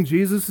welcoming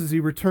Jesus as he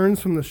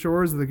returns from the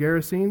shores of the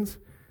Gerasenes.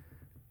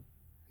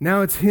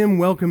 Now it's him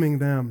welcoming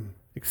them,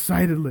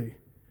 excitedly,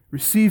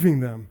 receiving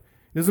them.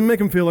 He doesn't make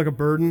them feel like a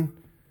burden.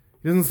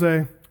 He doesn't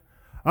say,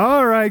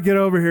 all right, get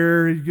over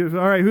here.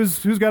 All right,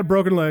 who's got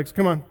broken legs?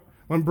 Come on.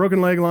 One broken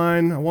leg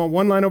line. I want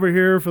one line over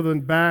here for the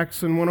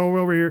backs and one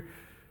over here.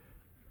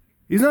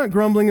 He's not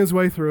grumbling his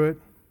way through it.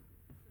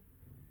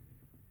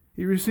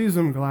 He receives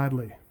them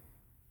gladly.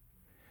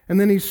 And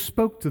then he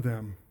spoke to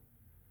them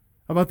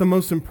about the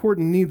most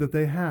important need that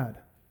they had.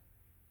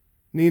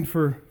 Need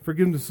for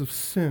forgiveness of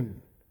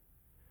sin.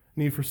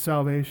 Need for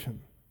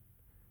salvation.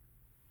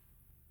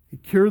 He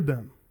cured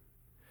them.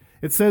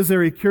 It says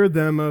there he cured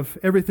them of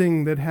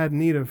everything that had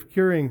need of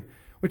curing,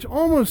 which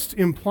almost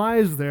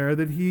implies there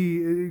that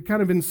he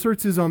kind of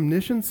inserts his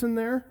omniscience in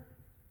there.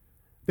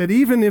 That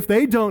even if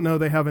they don't know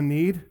they have a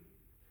need,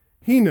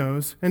 he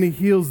knows and he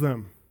heals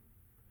them.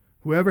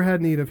 Whoever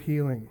had need of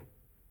healing.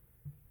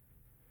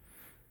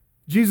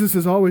 Jesus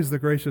is always the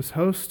gracious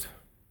host.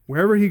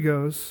 Wherever he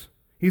goes,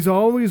 he's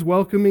always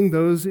welcoming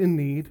those in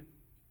need.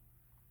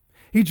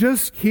 He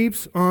just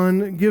keeps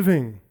on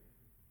giving.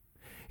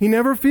 He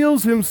never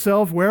feels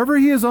himself, wherever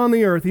he is on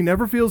the earth, he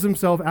never feels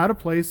himself out of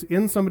place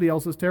in somebody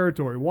else's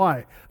territory.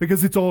 Why?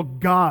 Because it's all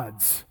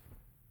God's.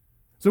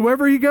 So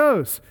wherever he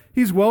goes,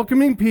 he's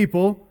welcoming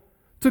people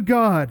to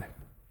God.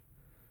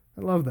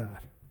 I love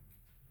that.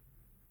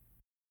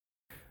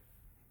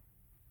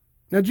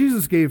 Now,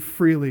 Jesus gave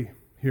freely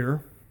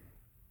here,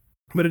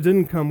 but it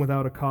didn't come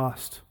without a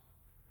cost.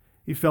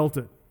 He felt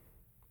it.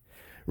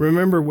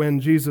 Remember when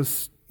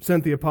Jesus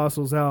sent the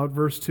apostles out,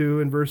 verse 2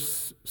 and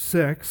verse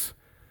 6,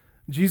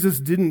 Jesus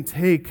didn't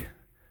take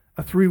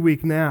a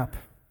 3-week nap.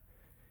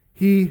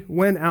 He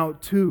went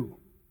out too.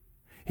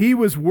 He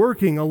was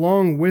working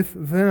along with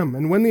them.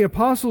 And when the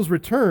apostles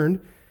returned,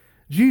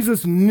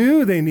 Jesus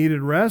knew they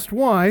needed rest.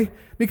 Why?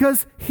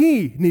 Because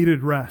he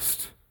needed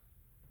rest.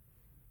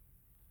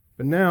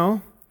 But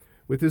now,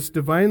 with this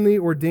divinely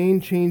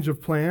ordained change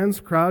of plans,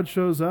 crowd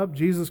shows up,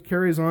 Jesus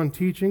carries on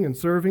teaching and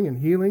serving and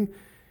healing.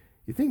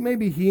 You think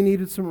maybe he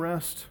needed some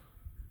rest?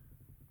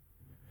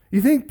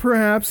 You think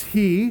perhaps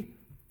he,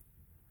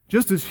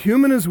 just as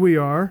human as we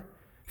are,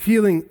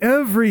 feeling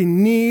every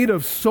need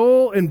of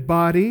soul and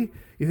body,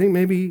 you think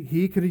maybe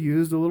he could have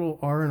used a little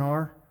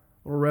R&R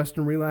or rest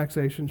and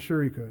relaxation?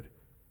 Sure he could.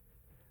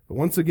 But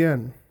once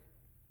again,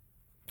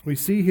 we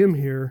see him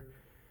here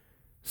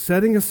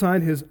setting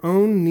aside his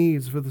own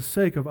needs for the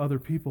sake of other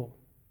people.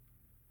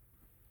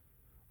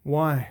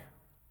 Why?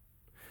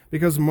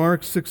 Because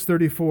Mark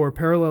 6:34,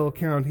 parallel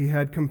account, he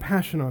had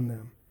compassion on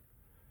them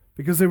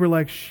because they were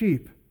like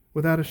sheep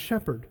without a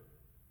shepherd.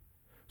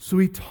 So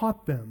he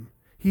taught them.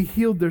 He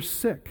healed their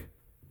sick.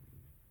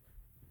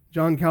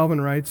 John Calvin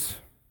writes,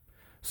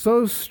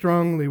 so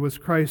strongly was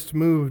Christ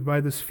moved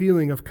by this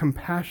feeling of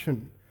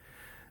compassion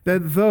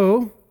that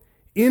though,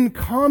 in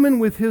common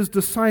with his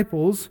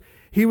disciples,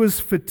 he was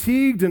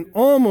fatigued and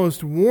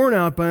almost worn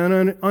out by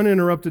an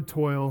uninterrupted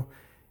toil,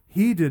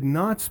 he did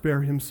not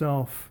spare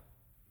himself.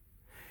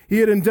 He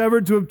had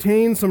endeavored to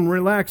obtain some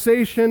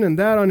relaxation, and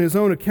that on his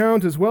own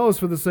account as well as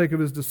for the sake of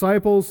his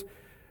disciples.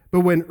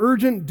 But when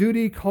urgent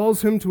duty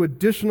calls him to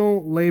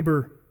additional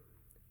labor,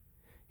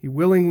 he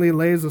willingly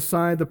lays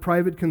aside the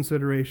private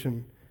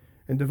consideration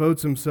and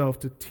devotes himself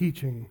to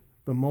teaching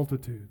the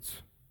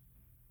multitudes.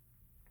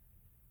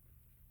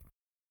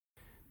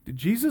 Did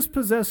Jesus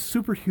possess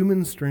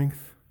superhuman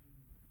strength?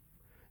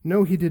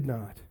 No, he did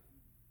not.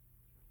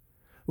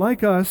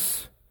 Like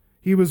us,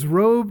 he was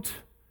robed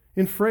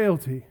in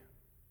frailty,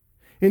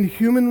 in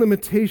human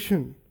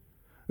limitation.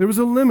 There was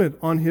a limit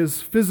on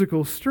his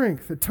physical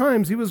strength. At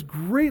times, he was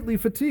greatly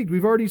fatigued.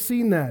 We've already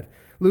seen that.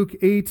 Luke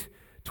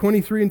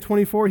 8:23 and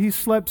 24, he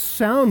slept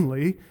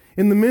soundly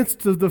in the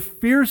midst of the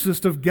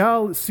fiercest of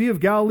Sea of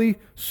Galilee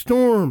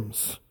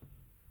storms.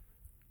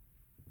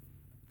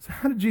 So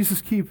how did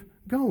Jesus keep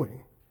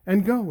going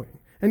and going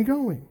and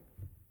going?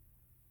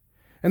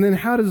 And then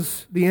how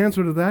does the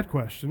answer to that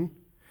question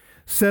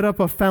set up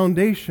a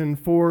foundation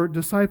for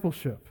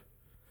discipleship?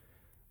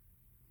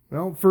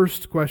 Well,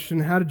 first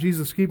question, how did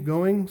Jesus keep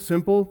going?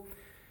 Simple.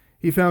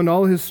 He found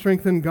all his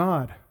strength in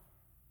God.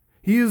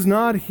 He is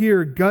not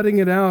here gutting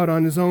it out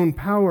on his own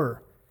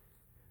power.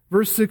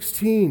 Verse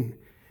 16,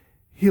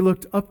 he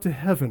looked up to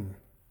heaven.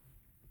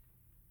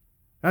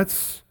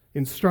 That's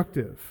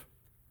instructive.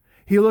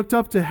 He looked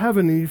up to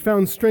heaven and he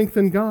found strength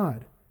in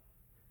God.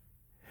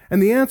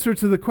 And the answer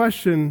to the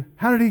question,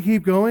 how did he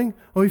keep going?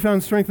 Oh, he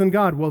found strength in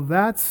God. Well,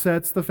 that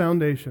sets the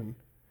foundation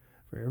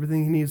for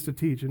everything he needs to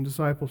teach in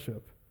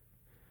discipleship.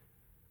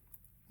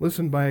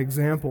 Listen, by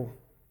example,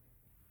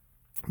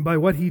 by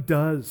what he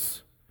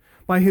does,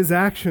 by his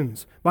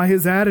actions, by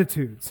his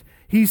attitudes,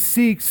 he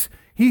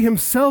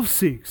himself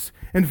seeks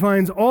and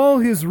finds all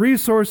his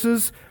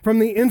resources from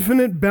the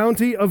infinite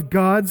bounty of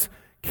God's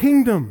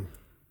kingdom.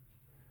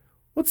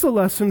 What's the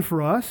lesson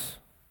for us?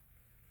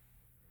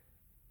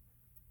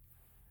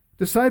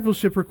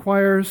 Discipleship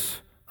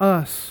requires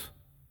us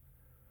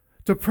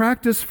to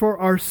practice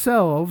for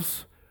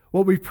ourselves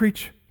what we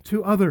preach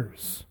to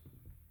others.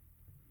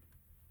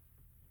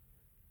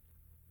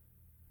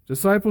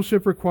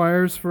 Discipleship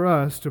requires for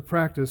us to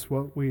practice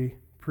what we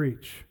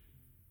preach.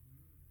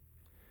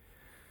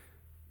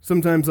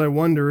 Sometimes I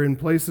wonder, in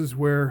places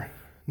where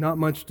not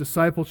much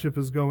discipleship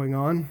is going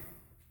on,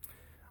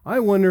 I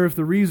wonder if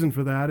the reason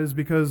for that is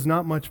because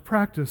not much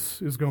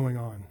practice is going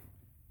on.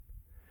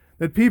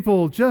 That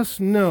people just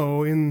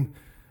know,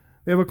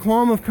 they have a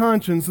qualm of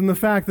conscience in the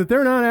fact that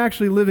they're not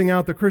actually living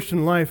out the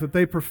Christian life that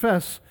they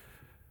profess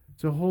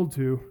to hold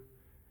to,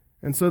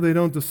 and so they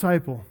don't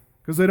disciple,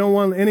 because they don't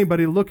want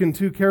anybody looking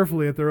too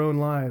carefully at their own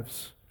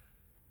lives.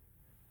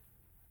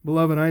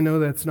 Beloved, I know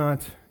that's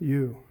not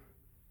you.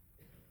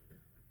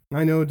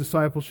 I know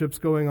discipleship's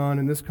going on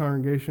in this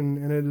congregation,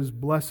 and it is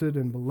blessed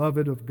and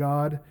beloved of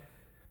God.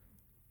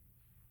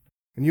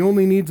 And you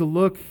only need to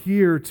look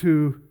here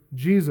to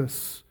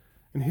Jesus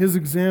and his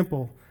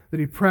example, that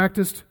he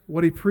practiced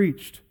what he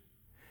preached.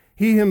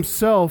 He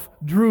himself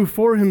drew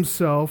for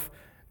himself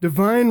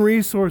divine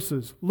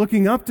resources,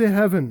 looking up to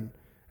heaven,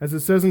 as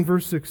it says in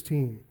verse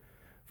 16,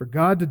 for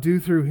God to do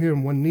through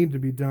him what needed to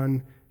be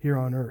done here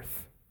on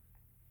earth.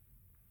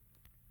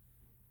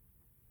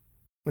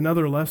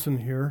 Another lesson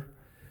here.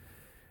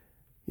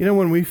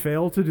 When we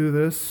fail to do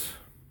this,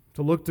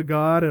 to look to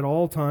God at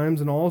all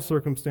times and all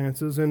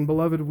circumstances, and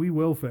beloved, we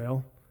will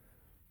fail.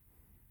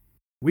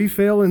 We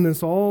fail in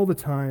this all the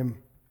time.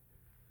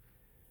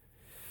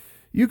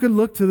 You could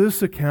look to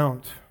this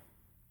account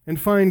and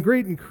find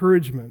great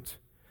encouragement.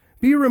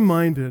 Be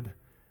reminded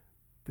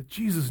that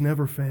Jesus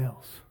never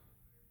fails.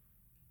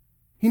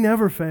 He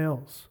never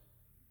fails.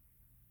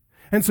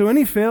 And so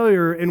any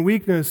failure and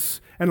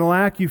weakness and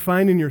lack you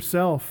find in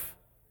yourself,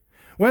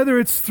 whether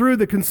it's through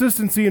the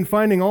consistency in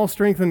finding all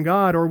strength in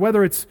God, or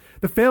whether it's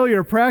the failure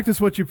to practice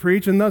what you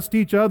preach and thus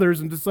teach others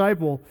and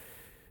disciple,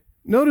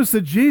 notice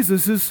that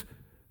Jesus has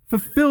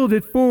fulfilled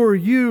it for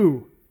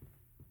you.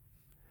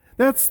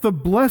 That's the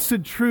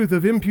blessed truth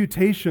of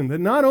imputation, that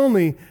not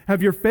only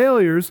have your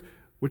failures,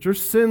 which are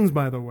sins,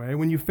 by the way,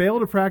 when you fail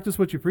to practice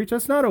what you preach,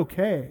 that's not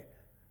okay.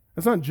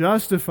 That's not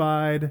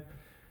justified.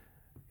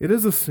 It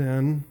is a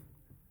sin.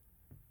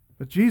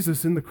 But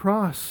Jesus, in the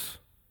cross,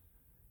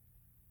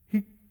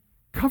 He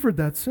covered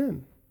that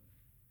sin.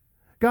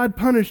 God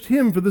punished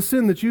Him for the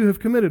sin that you have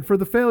committed, for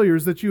the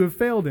failures that you have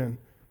failed in.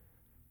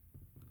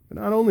 But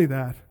not only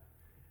that,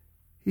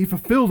 He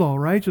fulfilled all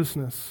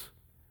righteousness,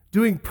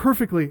 doing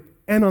perfectly,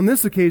 and on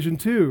this occasion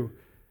too,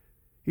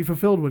 He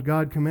fulfilled what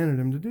God commanded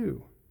Him to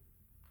do.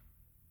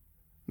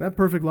 That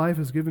perfect life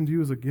is given to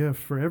you as a gift.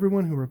 For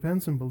everyone who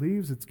repents and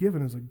believes, it's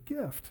given as a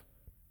gift.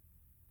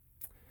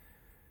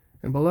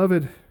 And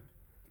beloved,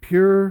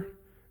 pure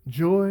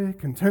joy,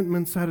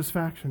 contentment,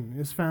 satisfaction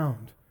is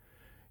found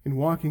in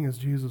walking as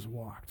Jesus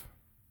walked.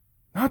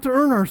 Not to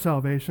earn our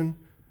salvation,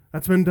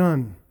 that's been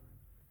done,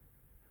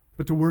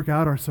 but to work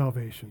out our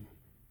salvation.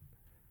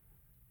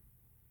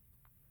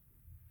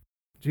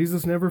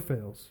 Jesus never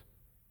fails.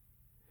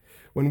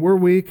 When we're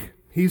weak,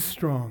 He's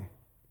strong.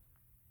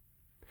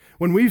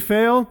 When we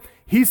fail,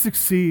 He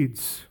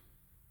succeeds.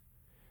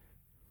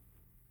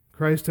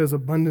 Christ has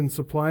abundant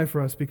supply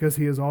for us because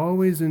He is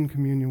always in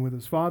communion with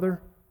His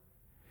Father.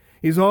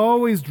 He's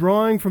always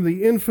drawing from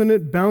the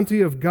infinite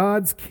bounty of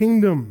God's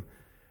kingdom.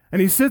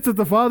 And He sits at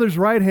the Father's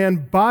right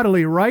hand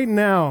bodily right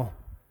now,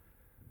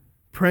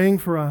 praying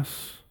for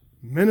us,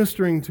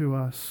 ministering to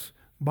us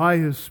by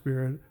His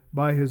Spirit,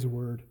 by His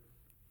Word.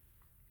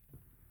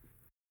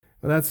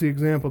 Now, that's the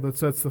example that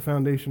sets the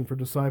foundation for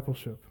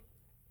discipleship.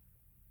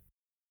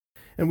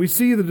 And we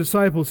see the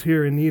disciples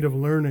here in need of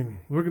learning.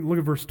 Look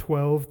at verse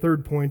 12,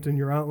 third point in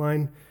your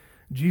outline.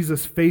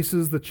 Jesus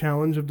faces the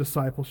challenge of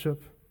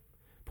discipleship.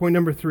 Point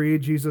number 3,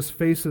 Jesus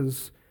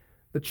faces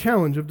the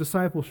challenge of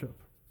discipleship.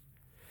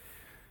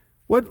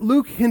 What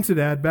Luke hinted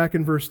at back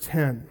in verse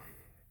 10,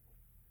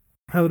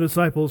 how the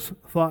disciples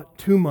thought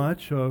too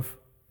much of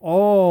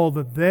all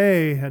that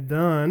they had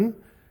done,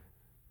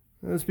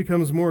 this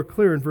becomes more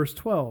clear in verse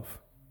 12.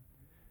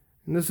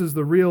 And this is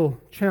the real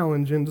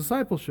challenge in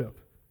discipleship.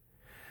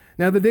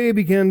 Now the day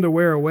began to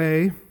wear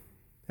away,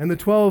 and the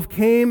 12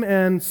 came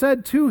and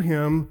said to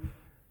Him,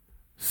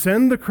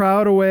 "Send the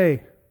crowd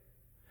away,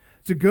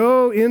 to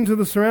go into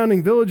the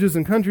surrounding villages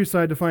and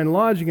countryside to find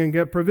lodging and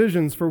get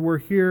provisions, for we're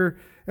here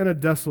in a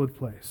desolate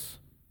place."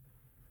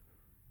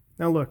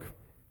 Now look,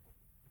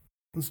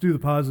 let's do the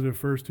positive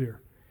first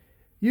here.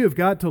 You have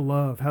got to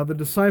love how the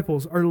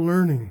disciples are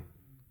learning.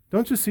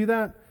 Don't you see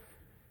that?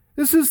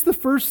 This is the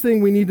first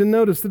thing we need to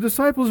notice. The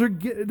disciples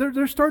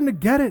they're starting to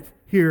get it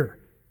here.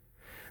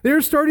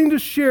 They're starting to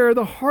share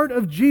the heart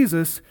of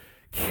Jesus,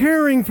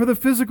 caring for the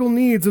physical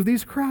needs of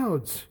these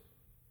crowds.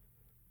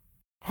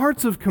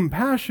 Hearts of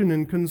compassion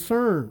and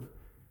concern.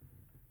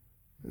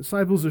 The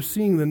disciples are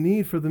seeing the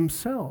need for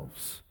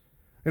themselves.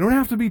 They don't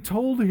have to be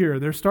told here.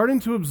 They're starting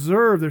to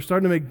observe. They're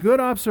starting to make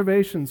good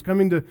observations,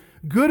 coming to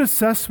good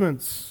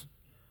assessments.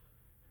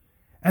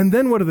 And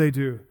then what do?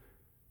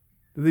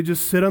 Do they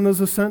just sit on those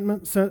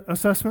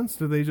assessments?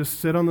 Do they just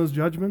sit on those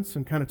judgments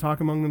and kind of talk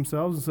among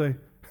themselves and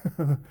say,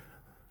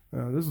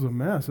 this is a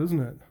mess,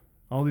 isn't it?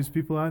 All these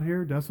people out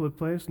here, desolate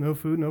place, no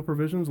food, no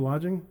provisions,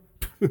 lodging.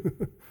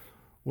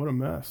 What a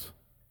mess.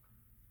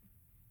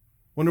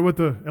 Wonder what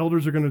the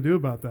elders are going to do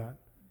about that.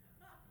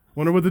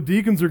 Wonder what the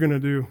deacons are going to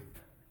do.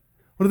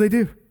 What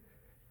do?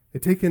 They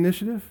take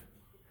initiative.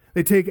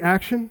 They take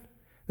action.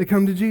 They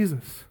come to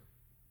Jesus. Isn't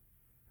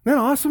that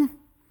awesome?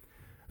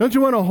 Don't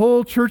you want a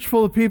whole church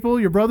full of people,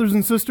 your brothers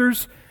and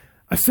sisters,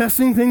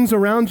 assessing things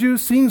around you,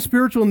 seeing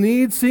spiritual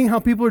needs, seeing how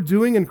people are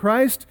doing in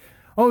Christ?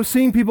 Oh,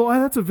 seeing people,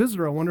 that's a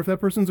visitor. I wonder if that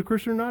person's a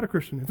Christian or not a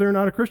Christian. If they're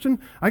not a Christian,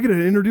 I get to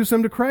introduce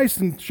them to Christ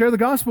and share the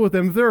gospel with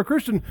them. If they're a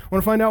Christian, I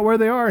want to find out where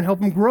they are and help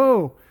them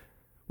grow.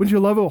 Wouldn't you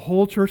love a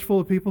whole church full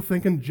of people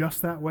thinking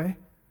just that way?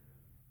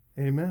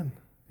 Amen.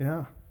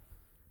 Yeah.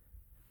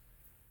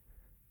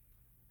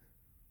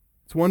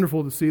 It's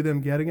wonderful to see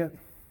them getting it.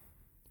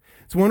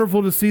 It's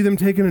wonderful to see them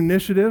taking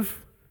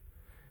initiative,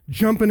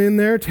 jumping in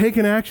there,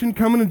 taking action,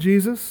 coming to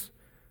Jesus.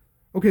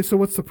 Okay, so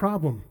what's the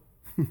problem?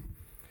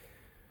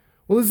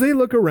 Well, as they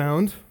look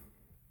around,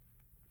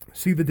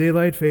 see the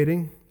daylight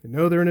fading, they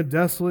know they're in a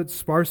desolate,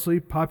 sparsely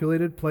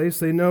populated place.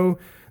 They know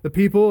the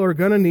people are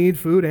going to need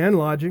food and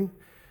lodging.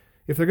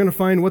 If they're going to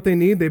find what they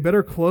need, they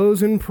better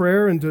close in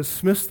prayer and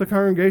dismiss the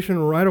congregation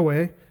right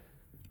away.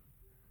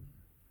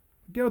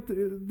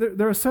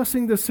 They're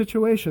assessing this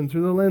situation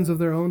through the lens of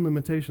their own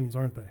limitations,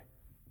 aren't they?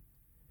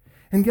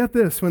 And get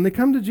this, when they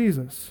come to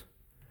Jesus,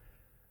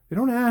 they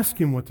don't ask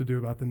Him what to do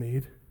about the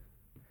need.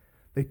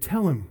 They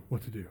tell Him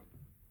what to do.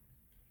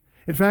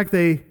 In fact,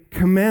 they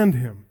command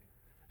Him,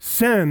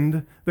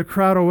 send the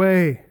crowd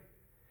away.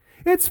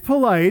 It's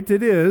polite,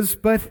 it is,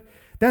 but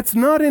that's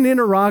not an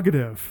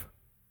interrogative.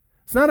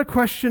 It's not a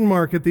question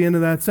mark at the end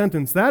of that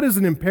sentence. That is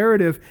an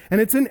imperative, and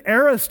it's an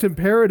aorist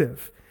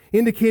imperative,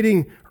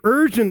 indicating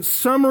urgent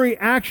summary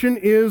action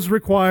is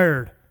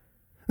required.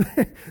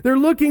 They're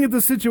looking at the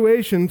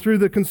situation through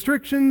the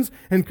constrictions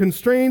and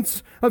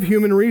constraints of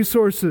human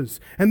resources.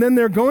 And then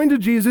they're going to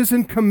Jesus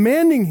and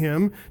commanding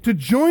him to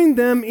join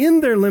them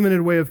in their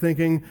limited way of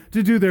thinking,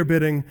 to do their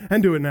bidding,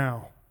 and do it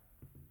now.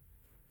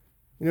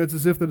 You know, it's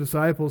as if the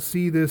disciples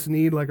see this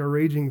need like a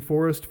raging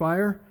forest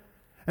fire,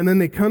 and then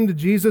they come to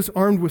Jesus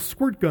armed with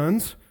squirt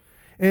guns,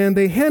 and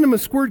they hand him a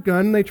squirt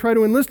gun, and they try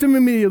to enlist him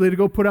immediately to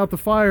go put out the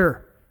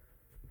fire.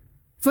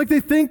 It's like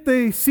they think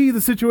they see the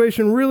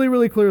situation really,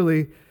 really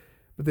clearly,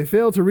 but they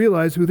fail to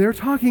realize who they're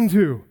talking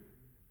to.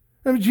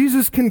 I mean,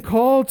 Jesus can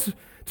call to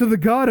the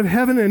God of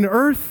heaven and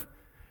earth,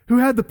 who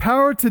had the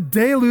power to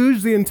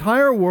deluge the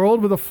entire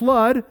world with a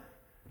flood.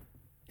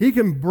 He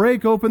can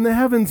break open the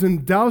heavens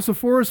and douse a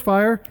forest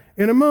fire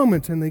in a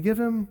moment, and they give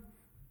him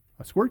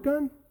a squirt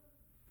gun?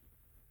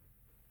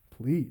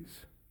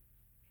 Please.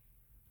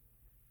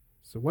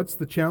 So what's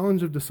the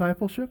challenge of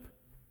discipleship?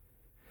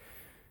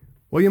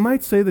 Well, you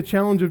might say the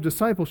challenge of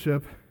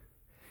discipleship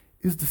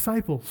is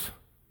disciples.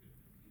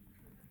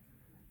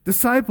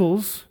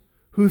 Disciples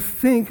who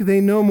think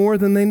they know more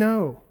than they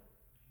know.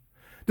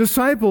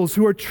 Disciples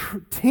who are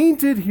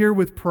tainted here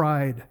with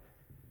pride,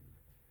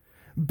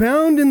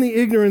 bound in the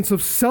ignorance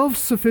of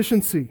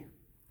self-sufficiency.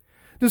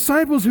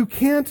 Disciples who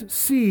can't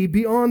see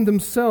beyond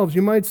themselves.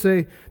 You might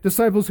say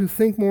disciples who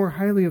think more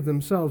highly of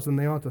themselves than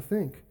they ought to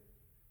think.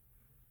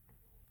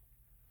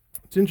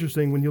 It's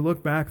interesting when you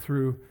look back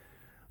through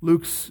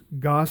Luke's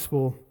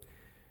gospel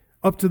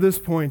up to this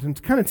point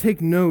and kind of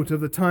take note of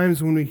the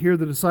times when we hear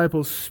the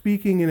disciples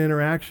speaking and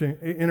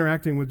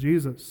interacting with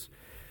Jesus.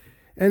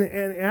 And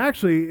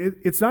actually,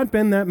 it's not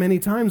been that many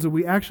times that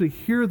we actually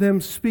hear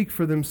them speak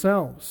for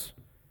themselves.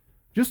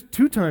 Just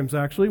 2 times,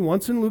 actually,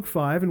 once in Luke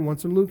 5 and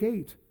once in Luke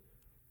 8.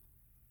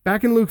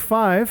 Back in Luke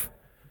 5,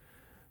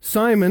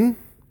 Simon,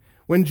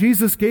 when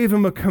Jesus gave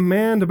him a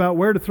command about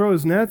where to throw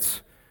his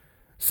nets,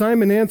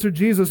 Simon answered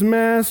Jesus,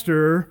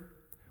 "Master,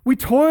 we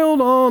toiled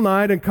all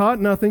night and caught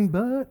nothing,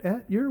 but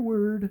at your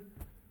word,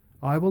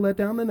 I will let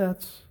down the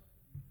nets."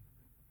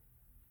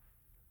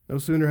 No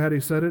sooner had he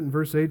said it, in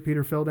verse 8,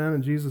 Peter fell down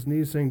at Jesus'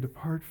 knees, saying,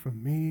 "Depart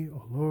from me,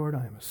 O Lord,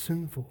 I am a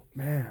sinful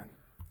man."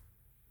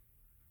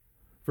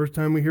 First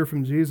time we hear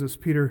from Jesus,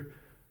 Peter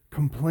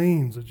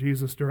complains of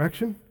Jesus'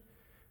 direction.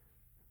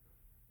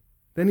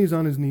 Then he's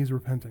on his knees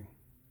repenting.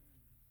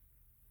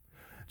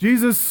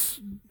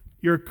 Jesus,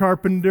 you're a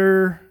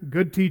carpenter,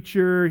 good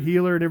teacher,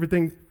 healer, and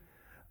everything.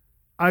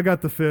 I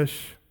got the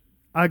fish.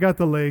 I got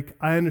the lake.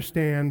 I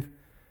understand.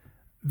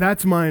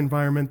 That's my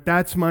environment.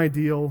 That's my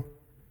deal.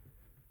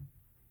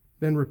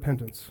 Then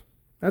repentance.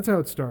 That's how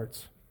it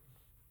starts.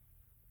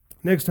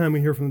 Next time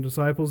we hear from the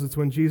disciples, it's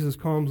when Jesus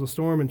calms the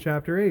storm in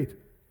chapter 8.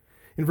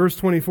 In verse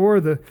 24,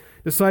 the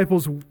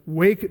disciples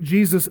wake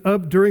Jesus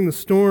up during the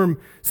storm,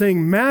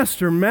 saying,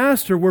 "Master,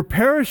 Master, we're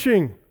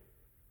perishing."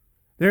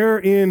 They're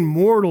in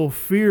mortal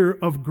fear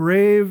of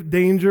grave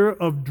danger,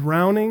 of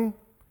drowning,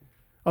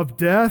 of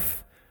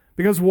death.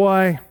 Because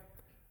why?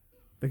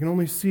 They can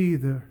only see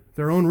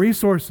their own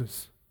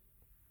resources.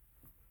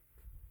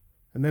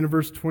 And then in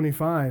verse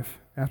 25,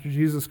 after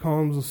Jesus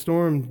calms the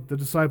storm, the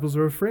disciples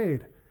are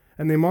afraid.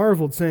 And they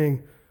marveled,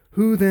 saying,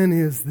 "Who then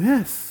is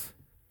this,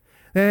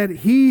 that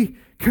he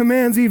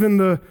commands even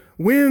the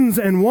winds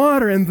and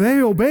water, and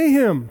they obey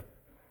him?"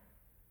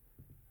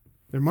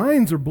 Their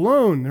minds are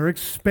blown. They're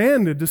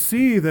expanded to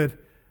see that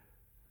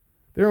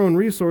their own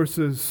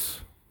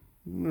resources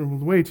are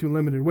way too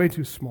limited, way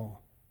too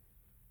small.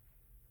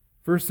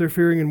 First, they're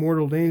fearing in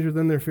mortal danger,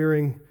 then they're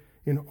fearing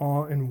in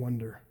awe and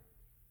wonder.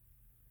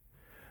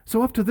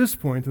 So up to this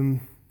point in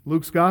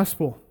Luke's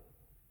gospel,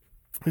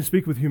 we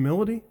speak with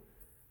humility,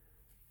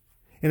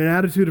 in an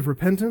attitude of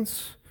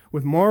repentance,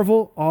 with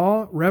marvel,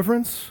 awe,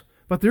 reverence,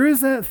 but there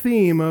is that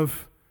theme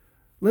of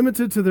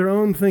limited to their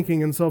own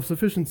thinking and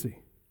self-sufficiency.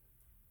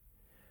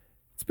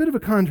 It's a bit of a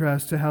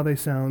contrast to how they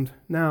sound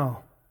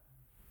now.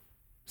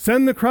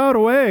 Send the crowd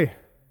away.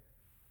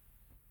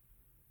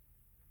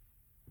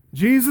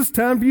 Jesus,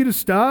 time for you to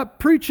stop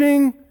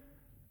preaching.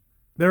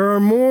 There are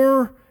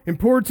more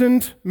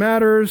important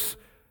matters,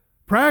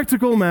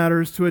 practical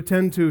matters to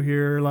attend to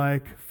here,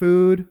 like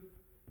food.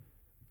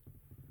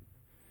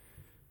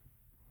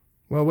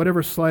 Well,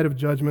 whatever slight of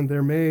judgment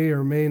there may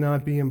or may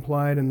not be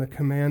implied in the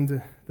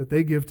command that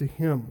they give to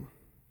him,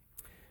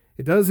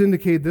 it does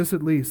indicate this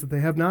at least, that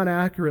they have not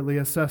accurately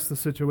assessed the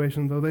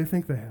situation, though they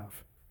think they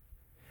have.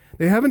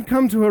 They haven't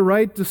come to a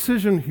right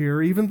decision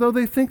here, even though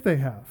they think they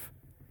have.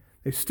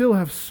 They still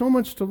have so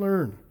much to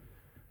learn.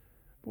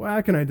 Boy,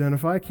 I can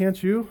identify,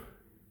 can't you?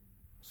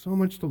 So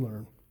much to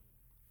learn.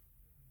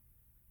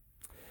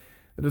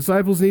 The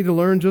disciples need to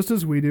learn, just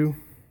as we do,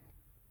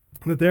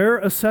 that their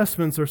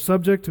assessments are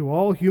subject to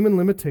all human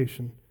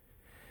limitation,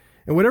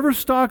 And whatever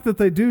stock that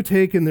they do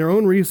take in their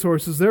own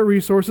resources, their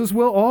resources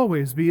will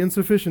always be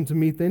insufficient to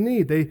meet their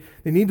need. They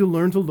need to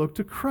learn to look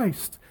to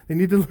Christ. They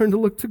need to learn to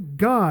look to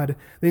God.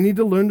 They need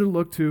to learn to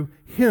look to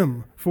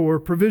Him for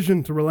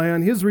provision, to rely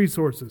on His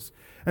resources,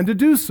 and to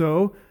do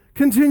so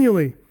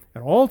continually,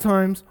 at all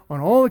times,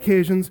 on all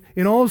occasions,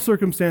 in all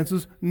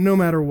circumstances, no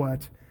matter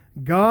what.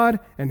 God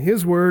and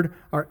His Word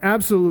are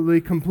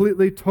absolutely,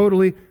 completely,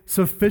 totally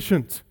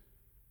sufficient.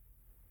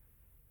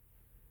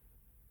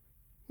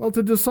 Well,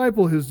 to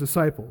disciple His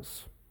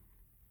disciples,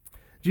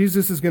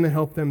 Jesus is going to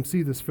help them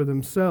see this for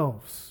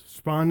themselves.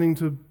 Responding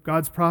to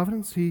God's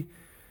providence, He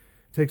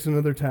takes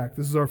another tack.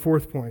 This is our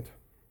fourth point.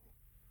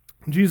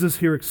 Jesus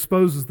here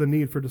exposes the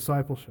need for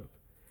discipleship.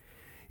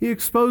 He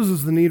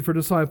exposes the need for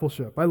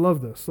discipleship. I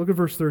love this. Look at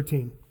verse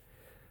 13.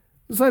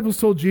 The disciples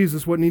told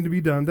Jesus what needed to be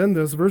done. Then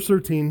this, verse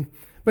 13,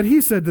 but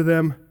He said to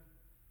them,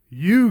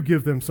 you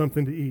give them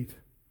something to eat.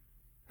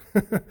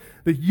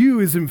 The you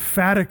is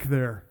emphatic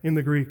there in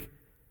the Greek.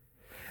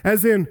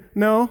 As in,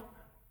 no,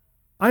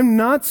 I'm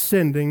not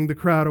sending the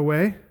crowd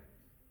away.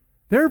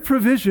 Their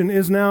provision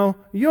is now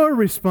your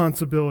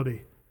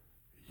responsibility.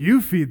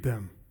 You feed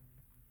them.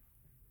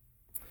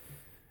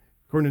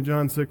 According to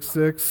John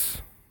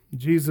 6:6,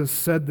 Jesus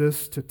said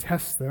this to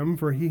test them,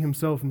 for He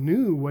Himself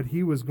knew what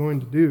He was going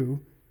to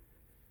do.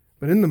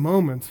 But in the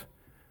moment,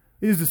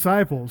 these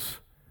disciples,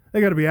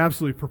 they got to be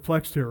absolutely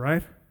perplexed here,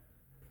 right?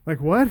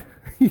 Like, what?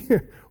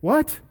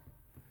 What?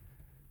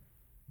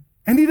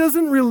 And He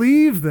doesn't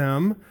relieve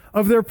them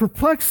of their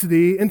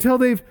perplexity until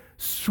they've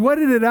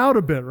sweated it out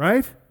a bit,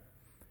 right?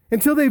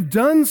 Until they've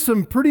done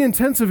some pretty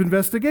intensive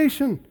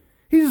investigation.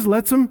 He just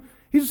lets them,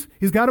 he's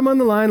got them on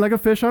the line like a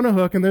fish on a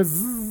hook, and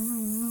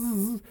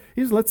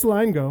he just lets the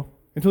line go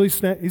until he's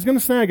going to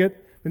snag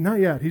it, but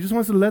not yet. He just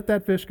wants to let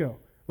that fish go.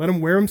 Let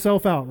him wear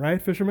himself out,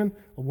 right, fishermen?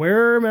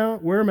 Wear him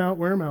out, wear him out,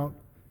 wear him out.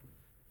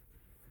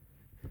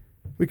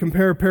 We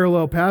compare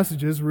parallel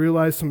passages,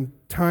 realize some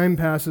time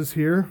passes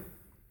here.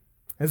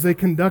 As they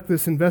conduct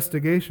this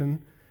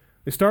investigation,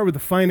 they start with the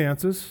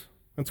finances.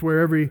 That's where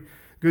every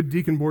good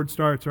deacon board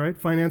starts, right?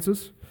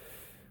 Finances.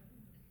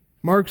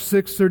 Mark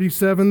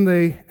 6:37,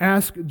 they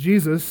ask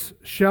Jesus,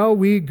 shall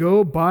we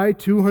go buy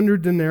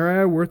 200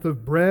 denarii worth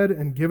of bread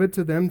and give it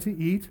to them to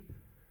eat?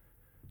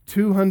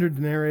 200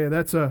 denarii,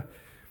 that's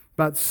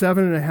about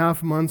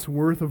 7.5 months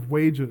worth of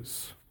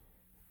wages.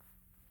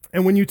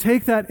 And when you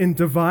take that and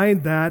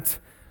divide that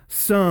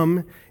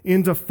sum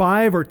into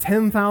 5,000 or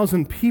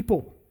 10,000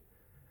 people,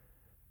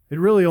 they'd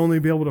really only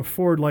be able to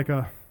afford like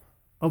a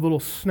little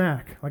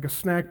snack, like a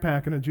snack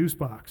pack in a juice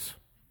box.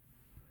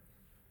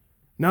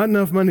 Not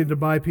enough money to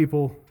buy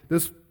people,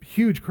 this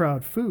huge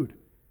crowd, food.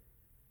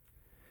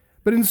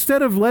 But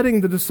instead of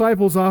letting the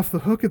disciples off the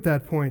hook at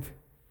that point,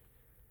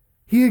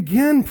 He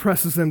again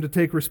presses them to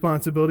take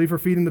responsibility for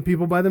feeding the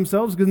people by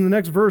themselves, because in the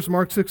next verse,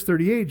 Mark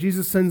 6:38,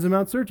 Jesus sends them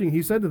out searching.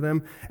 He said to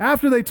them,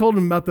 after they told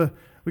Him about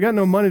we got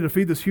no money to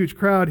feed this huge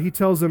crowd, He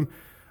tells them,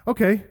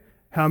 okay,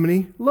 how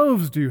many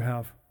loaves do you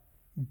have?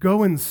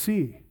 Go and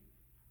see.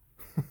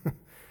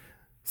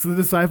 So the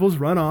disciples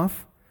run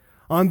off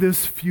on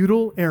this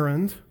futile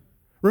errand.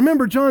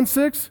 Remember, John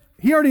 6,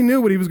 He already knew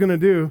what He was going to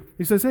do.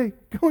 He says, hey,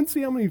 go and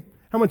see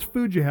how much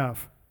food you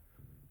have.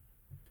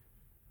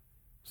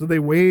 So they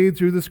wade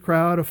through this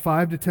crowd of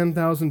 5,000 to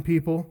 10,000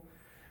 people,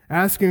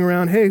 asking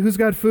around, hey, who's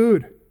got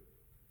food?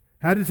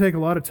 Had to take a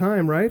lot of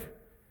time, right?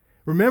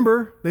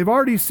 Remember, they've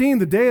already seen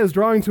the day is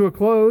drawing to a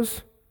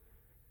close.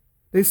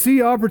 They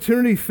see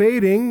opportunity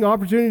fading,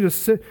 opportunity to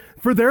sit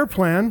for their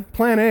plan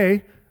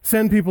A,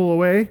 send people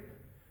away,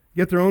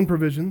 get their own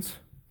provisions.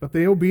 But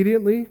they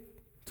obediently,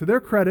 to their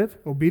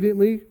credit,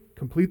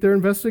 complete their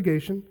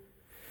investigation.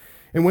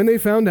 And when they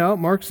found out,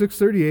 Mark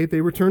 6:38,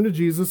 they returned to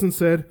Jesus and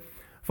said,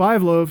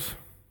 5 loaves,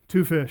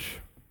 2 fish.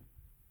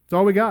 That's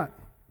all we got.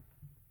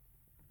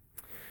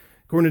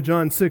 According to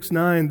John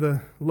 6:9,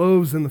 the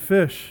loaves and the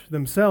fish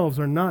themselves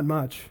are not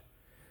much.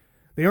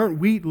 They aren't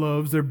wheat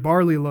loaves, they're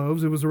barley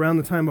loaves. It was around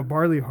the time of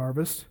barley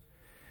harvest.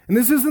 And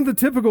this isn't the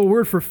typical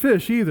word for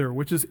fish either,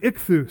 which is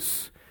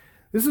ichthus.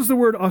 This is the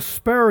word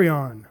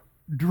asparion,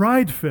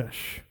 dried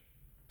fish.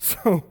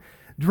 So,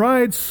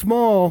 dried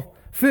small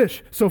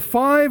fish. So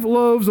 5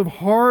 loaves of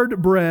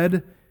hard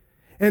bread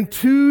and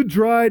 2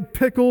 dried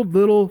pickled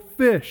little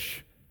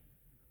fish.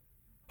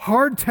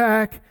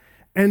 Hardtack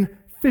and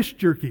fish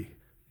jerky.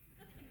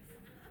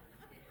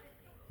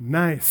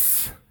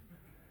 Nice.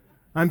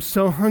 I'm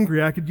so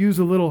hungry, I could use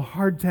a little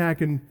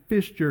hardtack and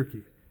fish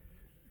jerky.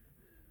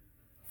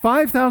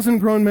 5,000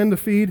 grown men to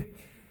feed,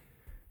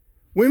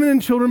 women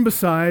and children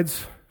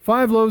besides,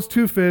 5 loaves,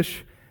 2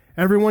 fish.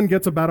 Everyone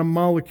gets about a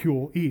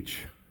molecule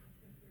each.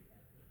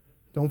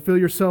 Don't fill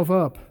yourself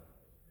up.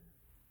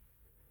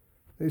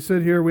 They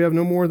said here, we have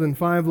no more than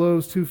 5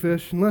 loaves, 2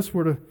 fish, unless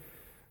we're to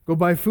go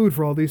buy food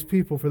for all these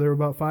people, for there were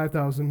about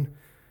 5,000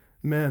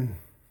 men.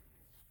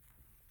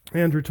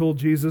 Andrew told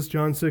Jesus,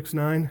 John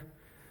 6:9,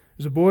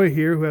 there's a boy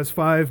here who has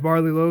 5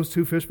 barley loaves,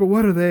 2 fish, but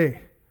what are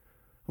they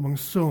among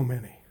so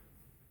many?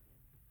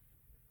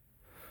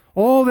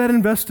 All that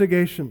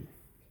investigation,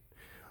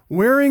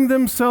 wearing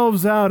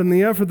themselves out in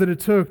the effort that it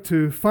took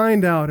to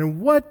find out.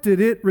 And what did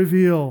it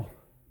reveal?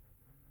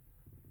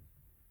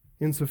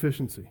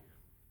 Insufficiency.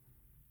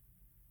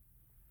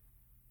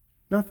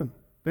 Nothing.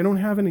 They don't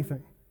have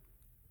anything.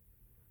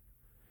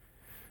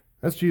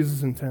 That's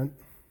Jesus' intent.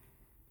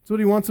 That's what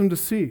he wants them to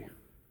see.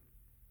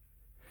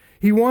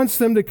 He wants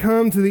them to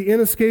come to the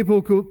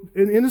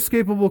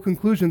inescapable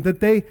conclusion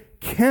that they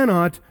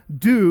cannot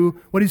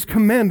do what he's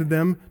commanded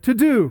them to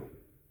do.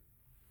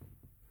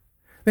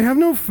 They have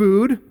no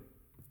food.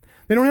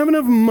 They don't have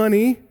enough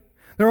money.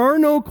 There are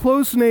no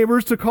close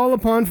neighbors to call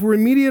upon for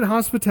immediate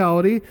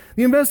hospitality.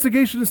 The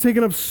investigation has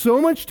taken up so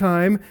much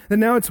time that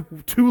now it's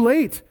too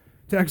late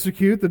to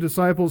execute the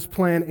disciples'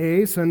 plan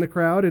A, send the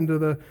crowd into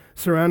the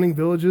surrounding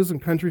villages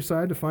and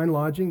countryside to find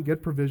lodging,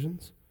 get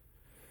provisions.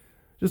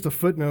 Just a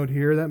footnote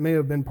here, that may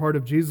have been part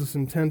of Jesus'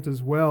 intent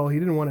as well. He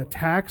didn't want to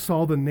tax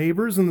all the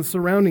neighbors in the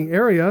surrounding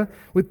area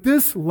with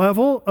this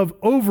level of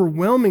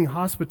overwhelming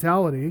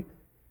hospitality.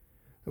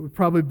 That would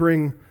probably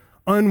bring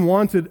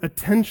unwanted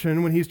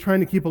attention when he's trying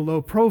to keep a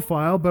low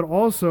profile, but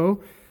also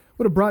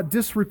would have brought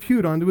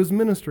disrepute onto his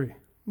ministry.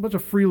 A bunch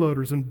of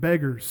freeloaders and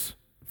beggars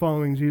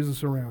following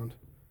Jesus around.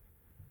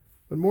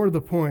 But more to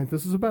the point,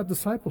 this is about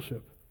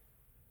discipleship.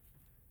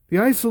 The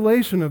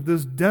isolation of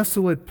this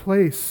desolate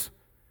place,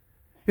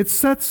 it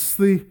sets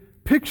the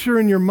picture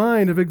in your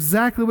mind of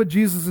exactly what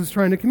Jesus is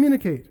trying to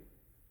communicate.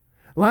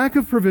 Lack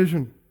of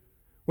provision,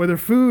 whether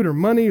food or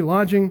money,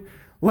 lodging,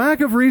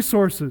 lack of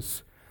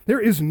resources. There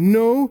is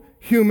no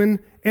human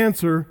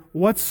answer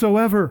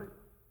whatsoever.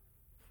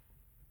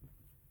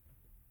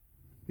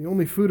 The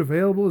only food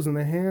available is in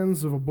the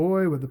hands of a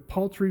boy with a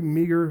paltry,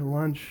 meager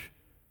lunch.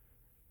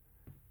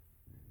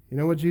 You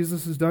know what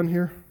Jesus has done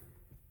here?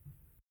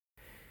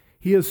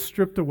 He has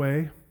stripped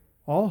away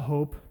all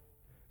hope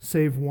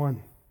save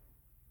one.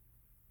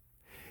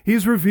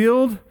 He's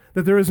revealed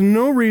that there is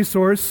no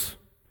resource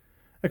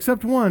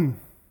except one.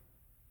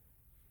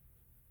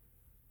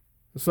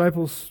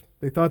 Disciples,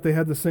 they thought they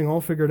had this thing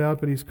all figured out,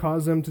 but he's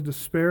caused them to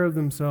despair of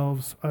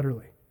themselves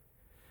utterly.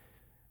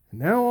 And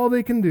now all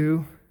they can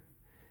do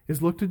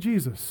is look to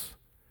Jesus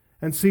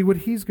and see what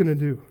he's going to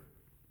do.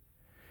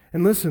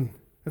 And listen,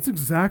 that's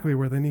exactly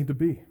where they need to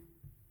be.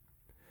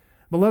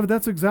 Beloved,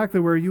 that's exactly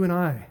where you and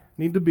I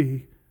need to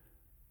be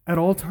at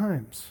all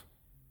times,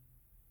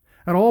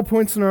 at all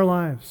points in our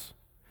lives,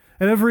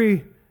 at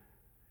every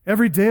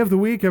day of the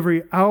week,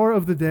 every hour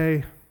of the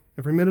day,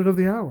 every minute of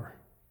the hour.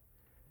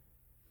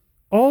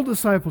 All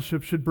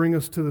discipleship should bring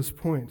us to this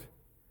point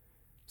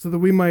so that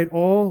we might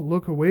all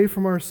look away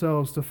from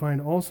ourselves to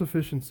find all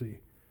sufficiency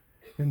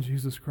in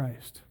Jesus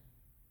Christ.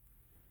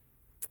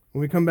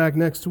 When we come back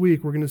next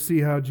week, we're going to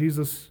see how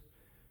Jesus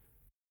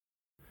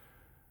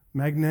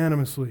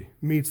magnanimously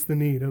meets the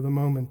need of the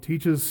moment,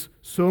 teaches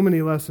so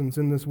many lessons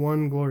in this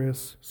one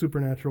glorious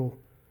supernatural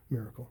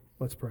miracle.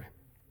 Let's pray.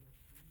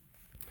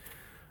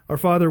 Our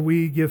Father,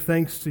 we give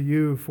thanks to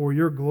you for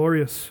your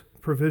glorious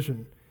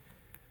provision.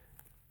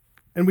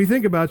 And we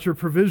think about your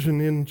provision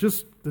in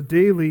just the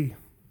daily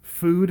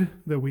food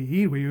that we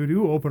eat. We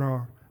do open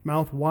our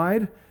mouth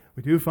wide.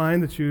 We do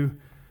find that you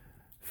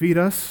feed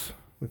us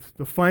with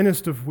the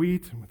finest of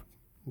wheat, and with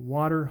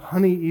water,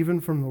 honey even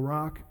from the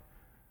rock.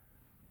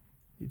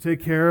 You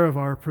take care of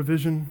our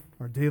provision,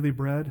 our daily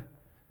bread.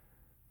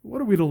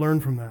 What are we to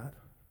learn from that?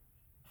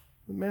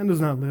 Man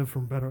does not live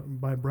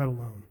by bread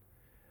alone,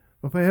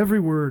 but by every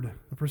word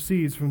that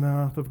proceeds from the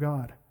mouth of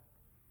God.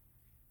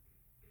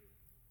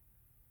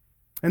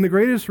 And the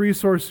greatest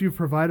resource you've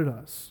provided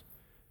us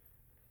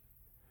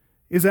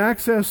is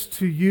access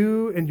to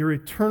you and your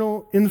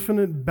eternal,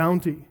 infinite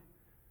bounty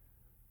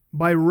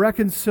by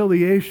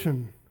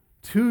reconciliation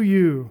to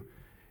you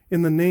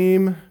in the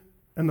name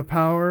and the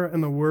power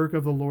and the work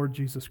of the Lord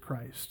Jesus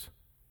Christ.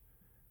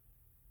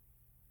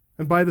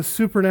 And by the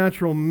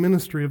supernatural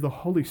ministry of the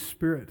Holy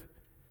Spirit,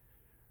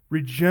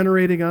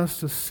 regenerating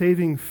us to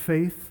saving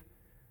faith,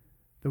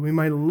 that we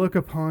might look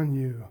upon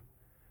you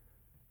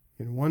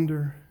in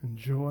wonder and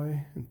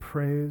joy and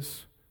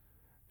praise,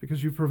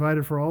 because you've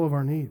provided for all of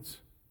our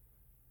needs.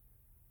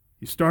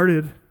 You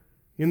started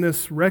in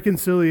this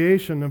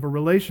reconciliation of a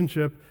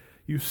relationship,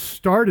 you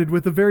started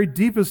with the very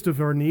deepest of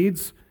our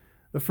needs,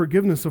 the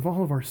forgiveness of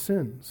all of our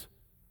sins,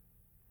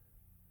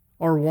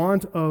 our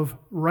want of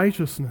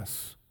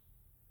righteousness.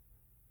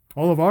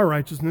 All of our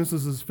righteousness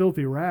is as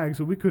filthy rags,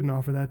 so we couldn't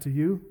offer that to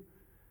you.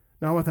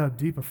 Not without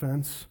deep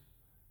offense,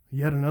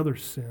 yet another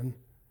sin.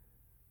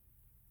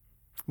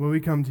 Will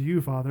we come to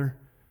you, Father,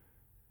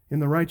 in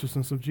the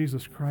righteousness of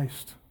Jesus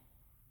Christ?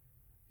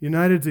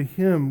 United to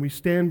him, we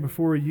stand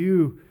before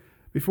you,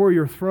 before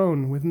your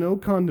throne, with no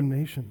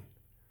condemnation,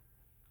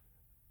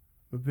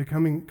 but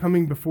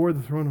coming before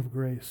the throne of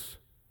grace.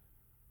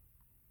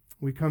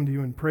 We come to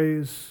you in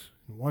praise,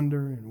 and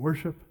wonder, and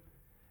worship.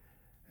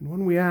 And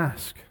when we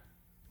ask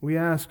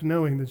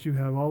knowing that you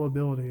have all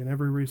ability and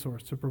every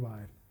resource to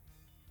provide.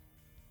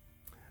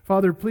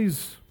 Father,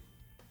 please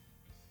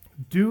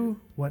do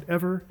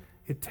whatever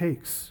it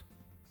takes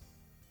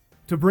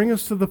to bring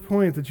us to the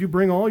point that you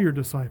bring all your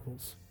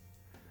disciples,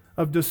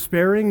 of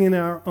despairing in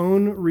our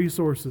own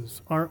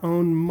resources, our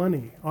own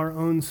money, our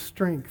own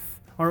strength,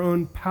 our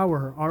own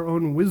power, our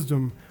own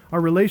wisdom,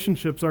 our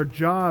relationships, our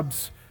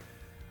jobs,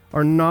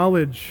 our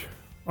knowledge,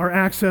 our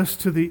access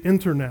to the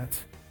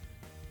internet.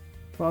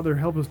 Father,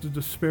 help us to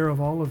despair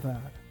of all of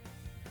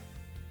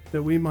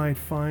that we might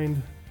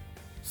find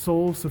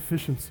soul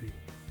sufficiency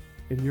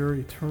in your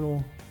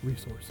eternal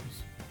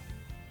resources.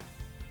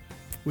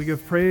 We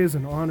give praise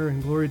and honor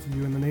and glory to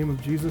you in the name of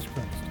Jesus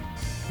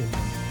Christ.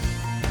 Amen.